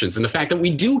our emotions, and the fact that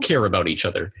we do care about each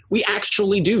other. We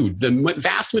actually do. The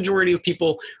vast majority of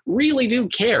people really do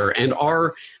care, and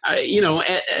are,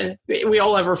 we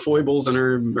all have our foibles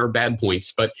and our bad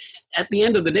points, but at the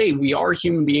end of the day, we are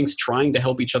human beings trying to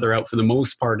help each other out for the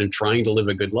most part and trying to live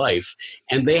a good life.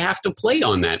 And they have to play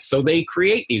on that. So they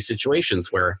create these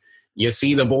situations where you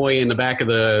see the boy in the back of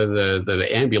the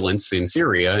ambulance in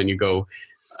Syria and you go,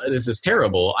 this is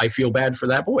terrible. I feel bad for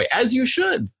that boy. As you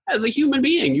should. As a human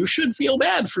being, you should feel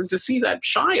bad to see that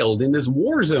child in this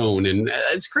war zone. And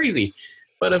it's crazy.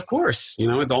 But of course,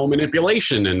 it's all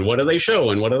manipulation, and what do they show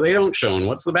and what do they don't show, and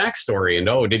what's the backstory,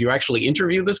 and did you actually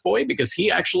interview this boy? Because he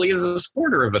actually is a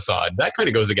supporter of Assad. That kind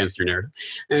of goes against your narrative.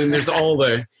 And there's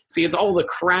it's all the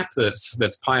crap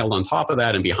that's piled on top of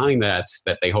that and behind that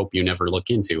they hope you never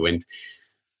look into. And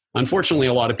Unfortunately,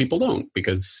 a lot of people don't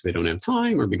because they don't have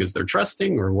time or because they're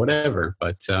trusting or whatever.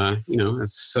 But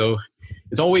so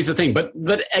it's always a thing. But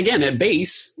again, at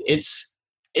base, it's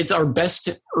our best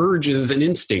urges and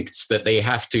instincts that they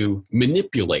have to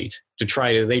manipulate they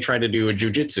try to do a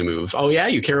jujitsu move. Oh yeah,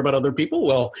 you care about other people?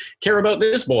 Well, care about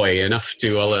this boy enough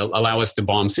to allow us to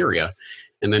bomb Syria,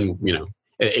 and then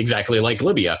exactly like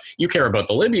Libya. You care about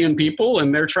the Libyan people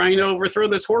and they're trying to overthrow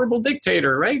this horrible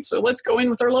dictator, right? So let's go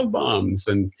in with our love bombs.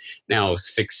 And now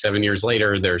 6-7 years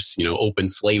later, there's, open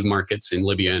slave markets in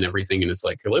Libya and everything. And it's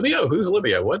like, Libya? Who's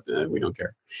Libya? What? We don't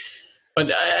care.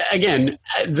 But again,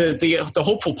 the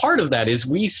hopeful part of that is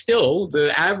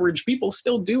the average people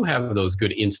still do have those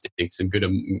good instincts and good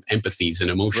empathies and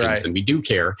emotions, right. And we do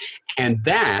care. And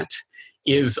that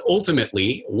is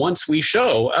ultimately, once we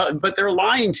show, but they're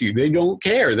lying to you, they don't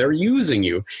care, they're using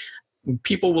you,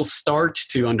 people will start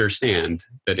to understand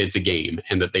that it's a game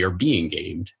and that they are being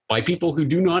gamed by people who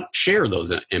do not share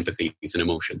those empathies and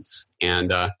emotions.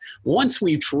 And once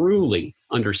we truly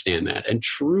understand that and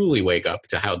truly wake up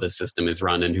to how the system is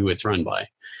run and who it's run by,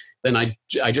 then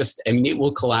it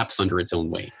will collapse under its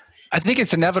own weight. I think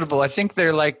it's inevitable. I think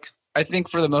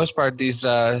for the most part, these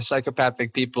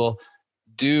psychopathic people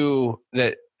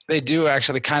they do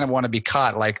actually kind of want to be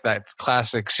caught, like that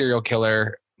classic serial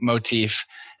killer motif.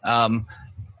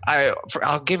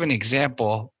 I'll give an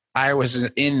example. I was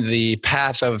in the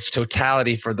path of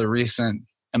totality for the recent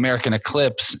American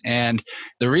eclipse, and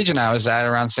the region I was at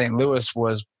around St. Louis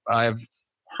I've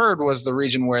heard was the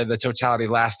region where the totality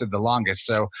lasted the longest.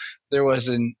 So there was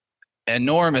an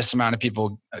enormous amount of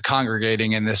people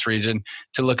congregating in this region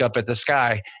to look up at the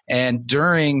sky. And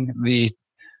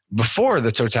before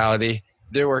the totality,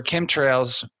 there were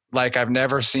chemtrails like I've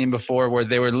never seen before, where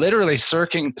they were literally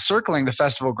circling the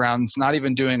festival grounds, not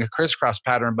even doing a crisscross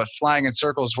pattern, but flying in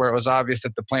circles where it was obvious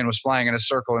that the plane was flying in a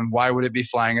circle. And why would it be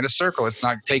flying in a circle? It's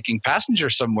not taking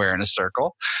passengers somewhere in a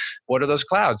circle. What are those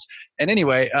clouds? And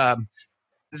anyway,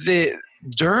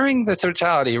 during the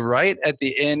totality, right at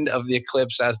the end of the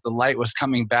eclipse, as the light was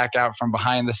coming back out from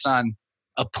behind the sun,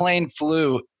 a plane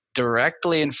flew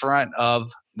directly in front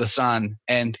of the sun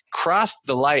and crossed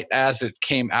the light as it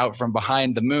came out from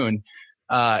behind the moon.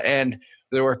 And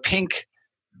there were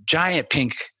giant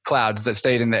pink clouds that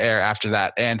stayed in the air after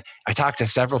that. And I talked to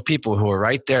several people who were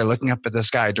right there looking up at the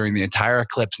sky during the entire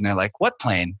eclipse. And they're like, what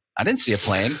plane? I didn't see a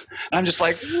plane. And I'm just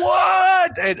like,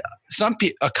 what? And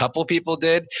a couple people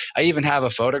did. I even have a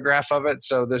photograph of it.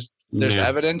 So there's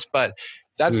evidence, but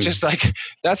that's just like,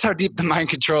 that's how deep the mind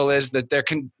control is, that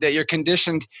that you're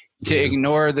conditioned to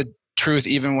ignore the truth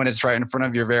even when it's right in front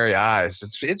of your very eyes.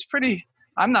 It's pretty.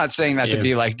 I'm not saying that to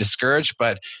be like discouraged,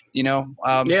 but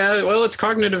well, it's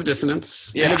cognitive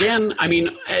dissonance. Yeah. And again, I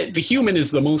mean, the human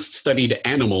is the most studied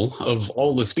animal of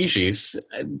all the species.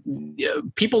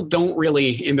 People don't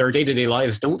really, in their day-to-day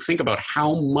lives, don't think about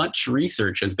how much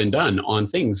research has been done on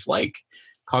things like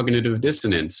cognitive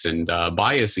dissonance and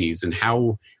biases and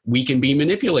how we can be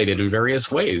manipulated in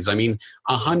various ways. I mean,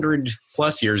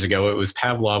 100+ years ago, it was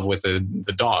Pavlov with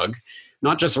the dog,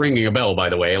 not just ringing a bell, by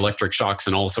the way, electric shocks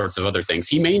and all sorts of other things.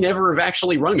 He may never have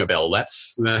actually rung a bell.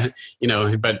 That's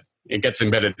but it gets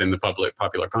embedded in the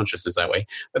popular consciousness that way.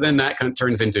 But then that kind of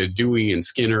turns into Dewey and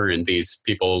Skinner and these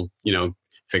people,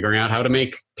 figuring out how to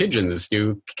make pigeons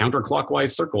do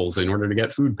counterclockwise circles in order to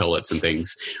get food pellets and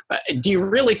things. Do you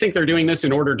really think they're doing this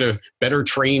in order to better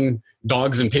train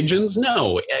dogs and pigeons?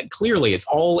 No, clearly it's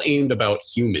all aimed about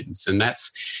humans. And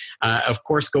that's, of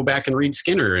course, go back and read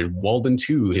Skinner and Walden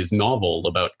 2, his novel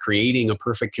about creating a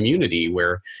perfect community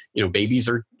where, babies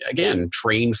are, again,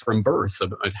 trained from birth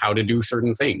about how to do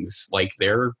certain things, like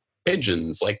they're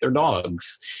pigeons, like they're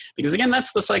dogs. Because again,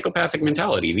 that's the psychopathic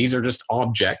mentality. These are just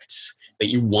objects that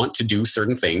you want to do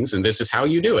certain things, and this is how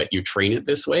you do it. You train it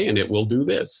this way, and it will do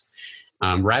this,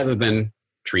 rather than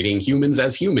treating humans,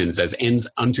 as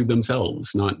ends unto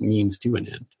themselves, not means to an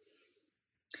end.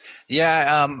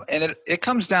 Yeah, and it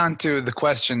comes down to the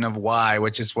question of why,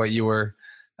 which is what you were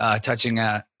touching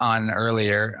on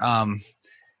earlier.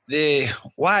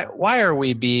 Why are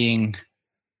we being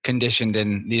conditioned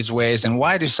in these ways, and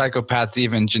why do psychopaths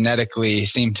even genetically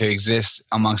seem to exist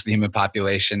amongst the human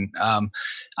population?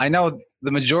 I know the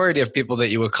majority of people that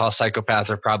you would call psychopaths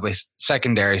are probably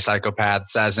secondary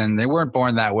psychopaths, as in they weren't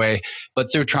born that way,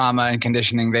 but through trauma and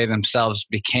conditioning, they themselves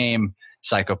became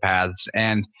psychopaths.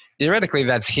 And theoretically,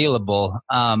 that's healable.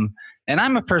 And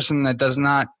I'm a person that does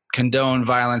not condone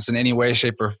violence in any way,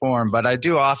 shape, or form, but I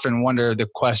do often wonder the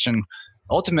question,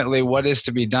 ultimately, what is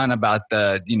to be done about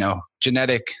the,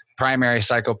 genetic primary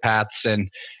psychopaths and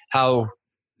how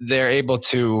they're able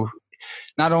to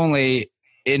not only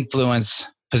influence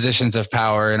positions of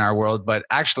power in our world, but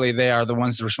actually they are the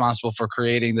ones responsible for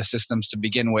creating the systems to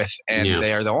begin with, and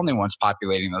they are the only ones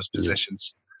populating those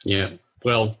positions. Yeah.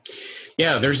 Well,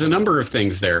 yeah, there's a number of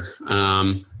things there.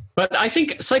 But I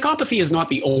think psychopathy is not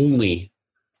the only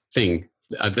thing,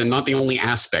 not the only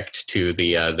aspect to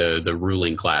the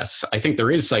ruling class. I think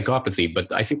there is psychopathy,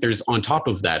 but I think there's on top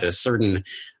of that a certain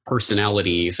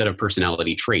set of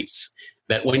personality traits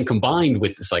that, when combined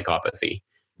with the psychopathy,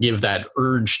 give that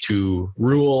urge to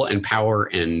rule and power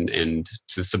and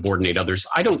to subordinate others.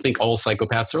 I don't think all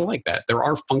psychopaths are like that. There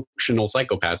are functional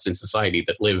psychopaths in society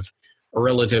that live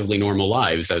relatively normal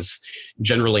lives, as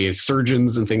generally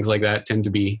surgeons and things like that tend to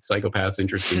be psychopaths,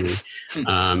 interestingly,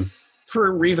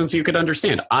 for reasons you could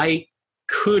understand. I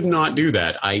could not do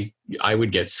that. I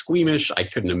would get squeamish. I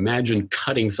couldn't imagine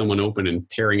cutting someone open and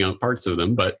tearing out parts of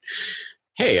them, but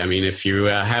hey, I mean, if you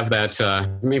have that,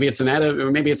 maybe it's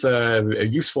a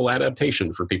useful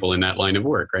adaptation for people in that line of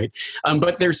work, right?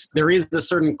 But there is a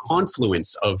certain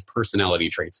confluence of personality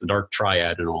traits, the dark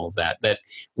triad and all of that, that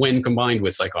when combined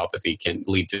with psychopathy can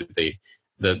lead to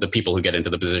the people who get into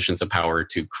the positions of power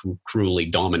to cruelly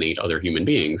dominate other human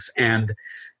beings. And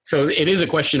so it is a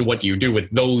question, what do you do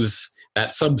with that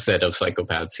subset of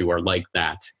psychopaths who are like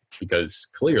that?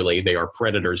 Because clearly they are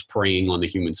predators preying on the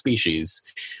human species.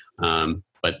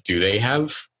 But do they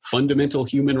have fundamental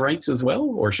human rights as well?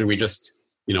 Or should we just,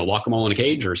 lock them all in a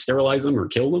cage or sterilize them or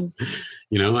kill them?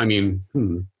 I mean,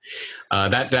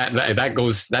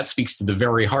 that speaks to the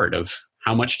very heart of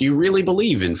how much do you really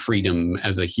believe in freedom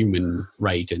as a human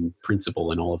right and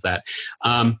principle and all of that.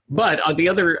 But I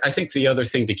think the other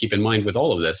thing to keep in mind with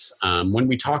all of this, when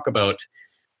we talk about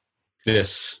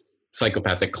this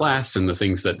psychopathic class and the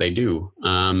things that they do,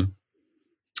 I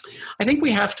think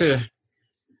we have to,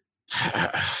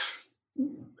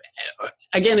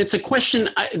 again, it's a question.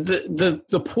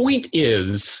 The point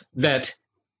is that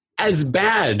as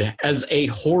bad as a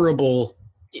horrible,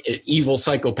 evil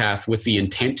psychopath with the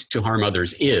intent to harm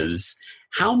others is,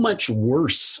 how much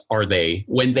worse are they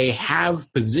when they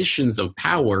have positions of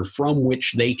power from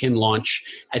which they can launch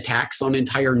attacks on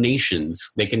entire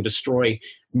nations? They can destroy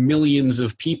millions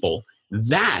of people.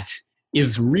 That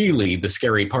is really the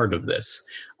scary part of this.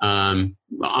 On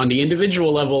the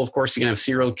individual level, of course, you can have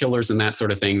serial killers and that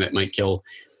sort of thing that might kill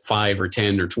 5 or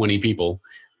 10 or 20 people,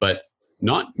 but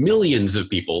not millions of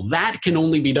people. That can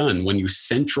only be done when you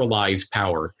centralize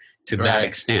power to that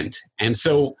extent. And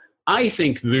so I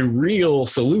think the real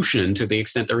solution, to the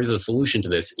extent there is a solution to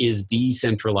this, is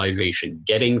decentralization,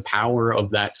 getting power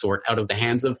of that sort out of the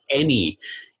hands of any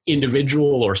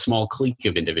individual or small clique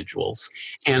of individuals.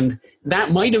 And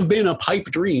that might have been a pipe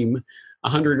dream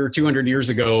 100 or 200 years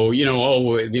ago,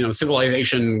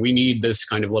 civilization, we need this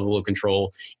kind of level of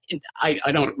control.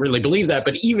 I don't really believe that,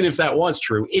 but even if that was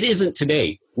true, it isn't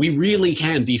today. We really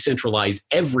can decentralize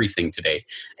everything today.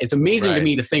 It's amazing to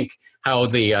me to think how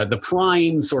the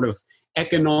prime sort of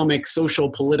economic,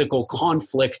 social, political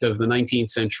conflict of the 19th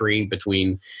century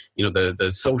between,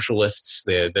 the socialists,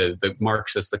 the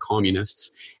Marxists, the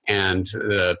communists, and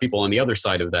the people on the other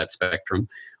side of that spectrum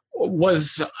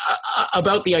was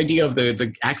about the idea of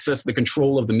the access, the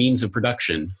control of the means of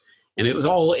production. And it was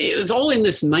all in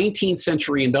this 19th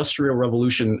century industrial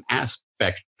revolution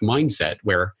aspect mindset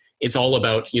where it's all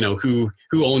about, who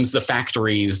owns the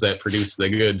factories that produce the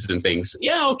goods and things.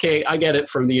 Yeah, okay, I get it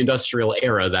from the industrial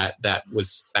era that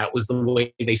was the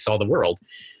way they saw the world.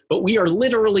 But we are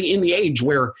literally in the age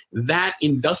where that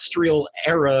industrial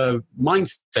era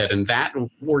mindset and that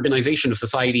organization of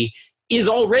society is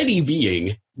already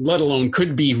being, let alone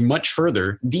could be much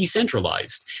further,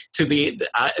 decentralized to the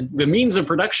means of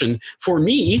production. For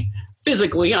me,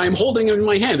 physically, I'm holding it in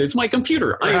my hand. It's my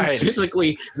computer. I am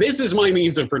physically, this is my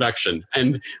means of production.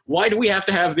 And why do we have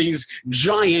to have these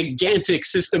gigantic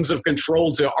systems of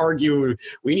control to argue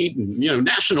we need,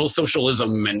 national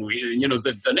socialism and we,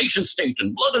 the nation state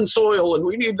and blood and soil, and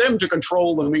we need them to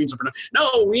control the means of production.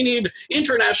 No, we need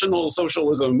international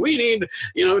socialism. We need,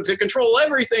 to control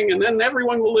everything, and then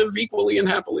everyone will live equally and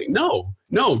happily. No,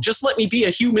 just let me be a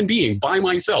human being by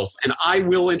myself, and I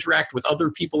will interact with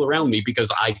other people around me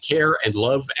because I care and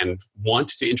love and want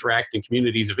to interact in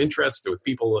communities of interest with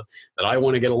people that I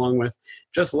want to get along with.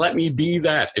 Just let me be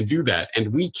that and do that.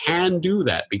 And we can do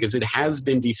that because it has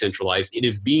been decentralized. It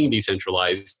is being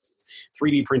decentralized.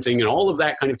 3D printing and all of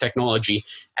that kind of technology,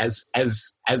 as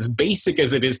basic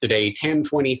as it is today, 10,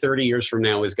 20, 30 years from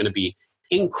now is going to be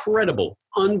incredible,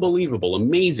 unbelievable,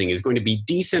 amazing, is going to be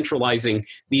decentralizing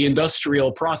the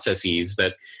industrial processes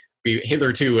that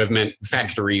hitherto have meant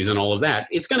factories and all of that.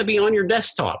 It's going to be on your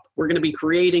desktop. We're going to be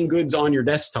creating goods on your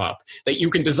desktop that you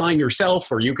can design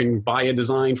yourself, or you can buy a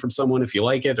design from someone if you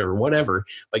like it or whatever,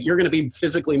 but you're going to be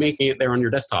physically making it there on your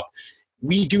desktop.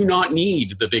 We do not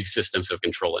need the big systems of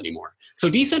control anymore. So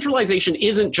decentralization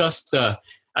isn't just a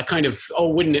kind of, oh,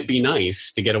 wouldn't it be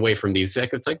nice to get away from these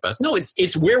psychopaths? No,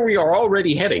 it's where we are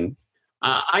already heading.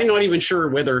 I'm not even sure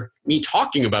whether me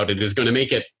talking about it is going to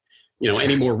make it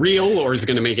any more real, or is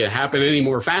going to make it happen any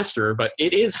more faster, but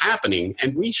it is happening,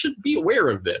 and we should be aware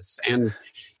of this. And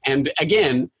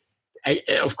again,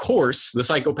 of course, the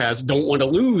psychopaths don't want to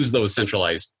lose those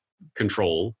centralized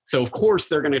control. So of course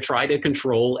they're going to try to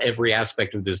control every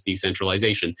aspect of this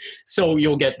decentralization. So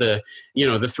you'll get the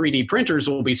 3D printers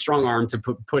will be strong-armed to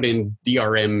put in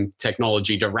DRM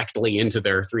technology directly into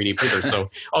their 3D printers. So,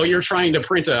 you're trying to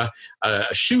print a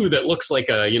shoe that looks like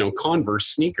a, Converse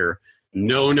sneaker.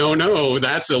 No,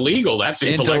 that's illegal. That's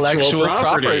intellectual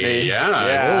property.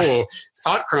 Yeah. Oh,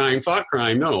 thought crime.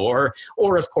 No.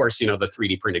 Or of course, the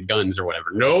 3D printed guns or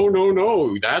whatever.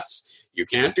 No, you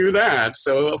can't do that.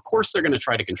 So of course they're going to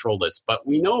try to control this, but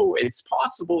we know it's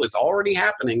possible. It's already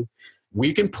happening.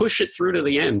 We can push it through to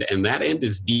the end, and that end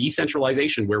is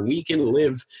decentralization, where we can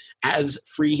live as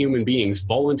free human beings,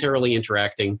 voluntarily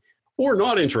interacting or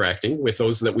not interacting with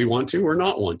those that we want to or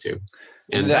not want to.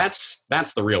 And that's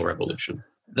the real revolution.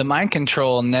 The mind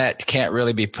control net can't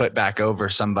really be put back over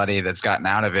somebody that's gotten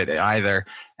out of it either.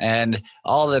 And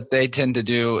all that they tend to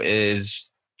do is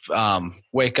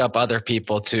wake up other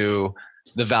people to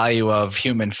the value of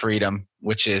human freedom,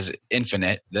 which is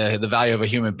infinite, the value of a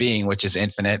human being, which is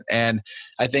infinite. And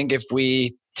I think if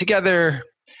we together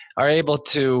are able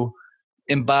to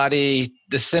embody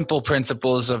the simple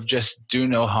principles of just do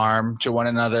no harm to one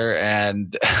another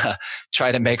and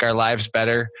try to make our lives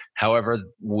better, however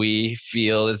we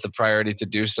feel is the priority to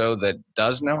do so that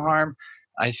does no harm,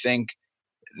 I think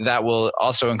that will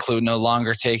also include no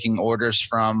longer taking orders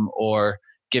from or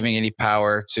giving any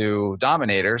power to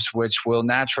dominators, which will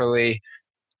naturally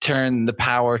turn the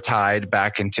power tide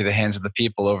back into the hands of the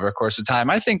people over a course of time.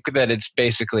 I think that it's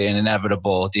basically an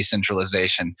inevitable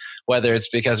decentralization, whether it's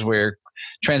because we're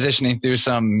transitioning through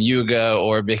some yuga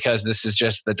or because this is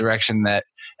just the direction that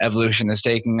evolution is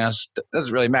taking us. It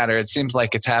doesn't really matter. It seems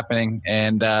like it's happening.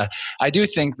 And I do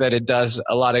think that it does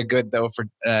a lot of good, though, for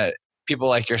people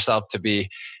like yourself to be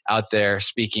out there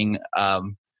speaking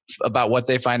about what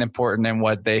they find important and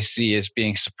what they see as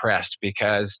being suppressed,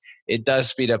 because it does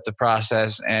speed up the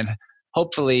process and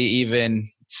hopefully even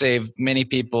save many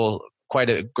people quite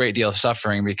a great deal of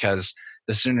suffering, because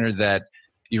the sooner that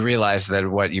you realize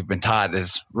that what you've been taught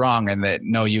is wrong and that,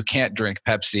 no, you can't drink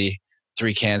Pepsi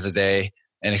 3 cans a day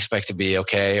and expect to be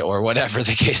okay, or whatever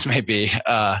the case may be,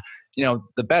 the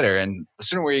better. And the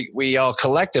sooner we all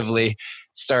collectively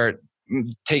start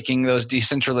taking those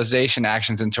decentralization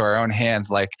actions into our own hands,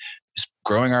 like just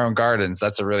growing our own gardens,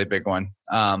 that's a really big one.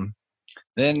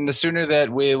 Then the sooner that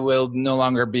we will no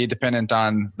longer be dependent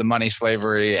on the money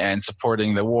slavery and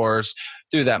supporting the wars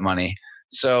through that money.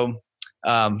 So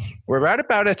we're right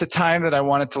about at the time that I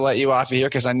wanted to let you off of here,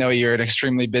 because I know you're an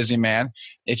extremely busy man.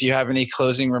 If you have any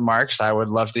closing remarks, I would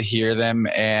love to hear them.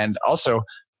 And also,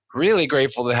 really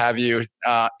grateful to have you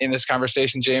in this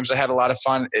conversation, James. I had a lot of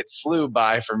fun. It flew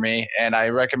by for me, and I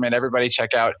recommend everybody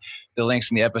check out the links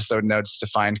in the episode notes to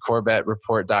find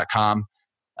CorbettReport.com,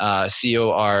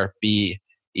 CORBETT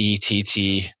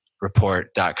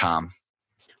report.com.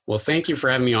 Well, thank you for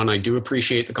having me on. I do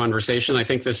appreciate the conversation. I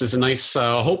think this is a nice,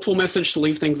 hopeful message to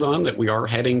leave things on, that we are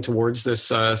heading towards this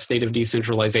state of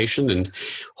decentralization, and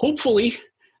hopefully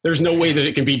there's no way that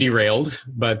it can be derailed,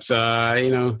 but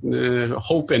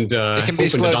hope and it can be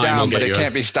slowed down, but it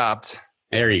can't be stopped.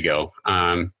 There you go.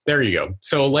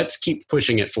 So let's keep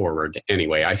pushing it forward.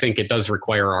 Anyway, I think it does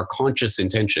require our conscious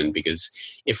intention, because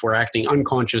if we're acting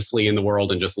unconsciously in the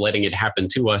world and just letting it happen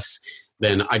to us,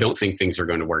 then I don't think things are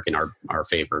going to work in our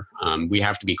favor. We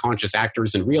have to be conscious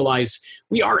actors and realize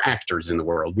we are actors in the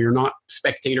world. We're not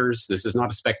spectators. This is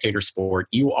not a spectator sport.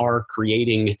 You are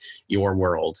creating your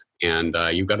world, and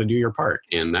you've got to do your part.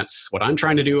 And that's what I'm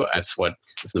trying to do. That's the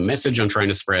message I'm trying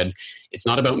to spread. It's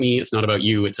not about me. It's not about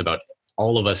you. It's about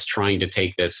all of us trying to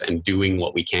take this and doing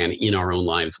what we can in our own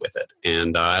lives with it.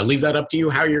 And I leave that up to you,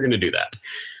 how you're going to do that.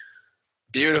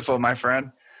 Beautiful, my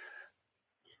friend.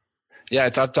 Yeah,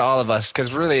 it's up to all of us,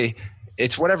 because really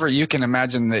it's whatever you can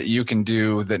imagine that you can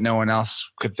do that no one else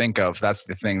could think of. That's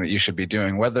the thing that you should be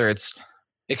doing. Whether it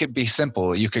could be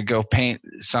simple. You could go paint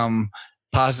some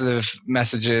positive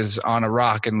messages on a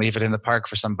rock and leave it in the park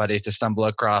for somebody to stumble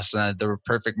across the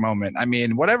perfect moment. I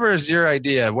mean, whatever is your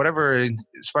idea, whatever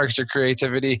sparks your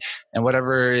creativity, and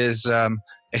whatever is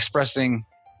expressing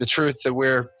the truth that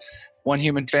we're one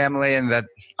human family and that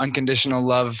unconditional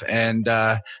love and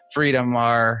freedom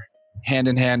are hand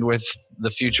in hand with the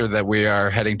future that we are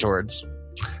heading towards.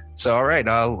 So, all right,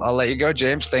 I'll let you go,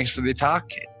 James. Thanks for the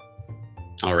talk.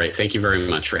 All right. Thank you very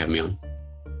much for having me on.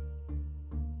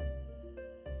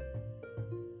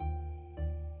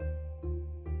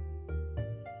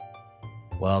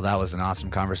 Well, that was an awesome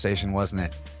conversation, wasn't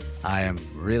it? I am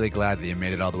really glad that you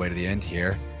made it all the way to the end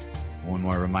here. One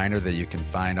more reminder that you can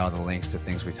find all the links to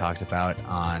things we talked about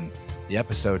on the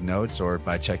episode notes or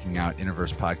by checking out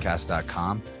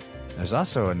InnerversePodcast.com. There's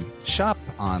also a shop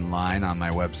online on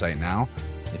my website now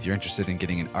if you're interested in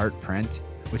getting an art print,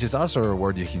 which is also a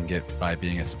reward you can get by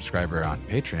being a subscriber on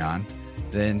Patreon.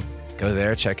 Then go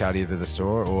there, check out either the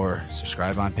store or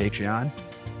subscribe on Patreon.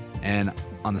 And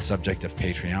on the subject of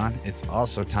Patreon, it's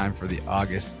also time for the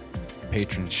August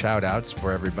patron shout-outs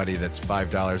for everybody that's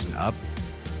 $5 and up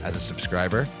as a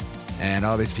subscriber. And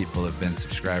all these people have been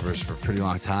subscribers for a pretty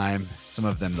long time, some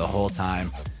of them the whole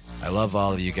time. I love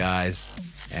all of you guys,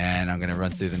 and I'm going to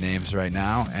run through the names right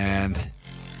now, and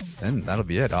then that'll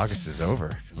be it. August is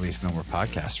over. At least no more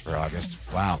podcasts for August.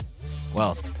 Wow.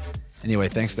 Well, anyway,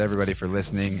 thanks to everybody for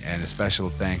listening, and a special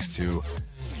thanks to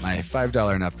my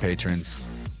 $5 and up patrons,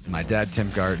 my dad, Tim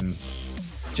Garten,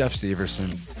 Jeff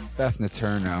Severson, Beth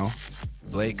Naterno,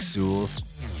 Blake Sewells,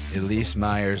 Elise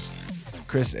Myers,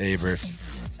 Chris Abert,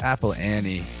 Apple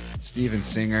Annie, Steven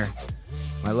Singer,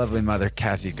 my lovely mother,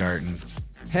 Kathy Garten,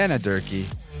 Hannah Durkee,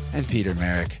 and Peter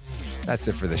Merrick. That's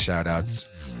it for the shout-outs,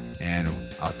 and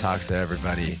I'll talk to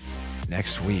everybody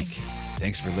next week.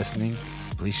 Thanks for listening.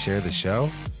 Please share the show.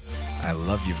 I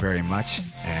love you very much,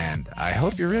 and I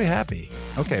hope you're really happy.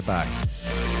 Okay, bye.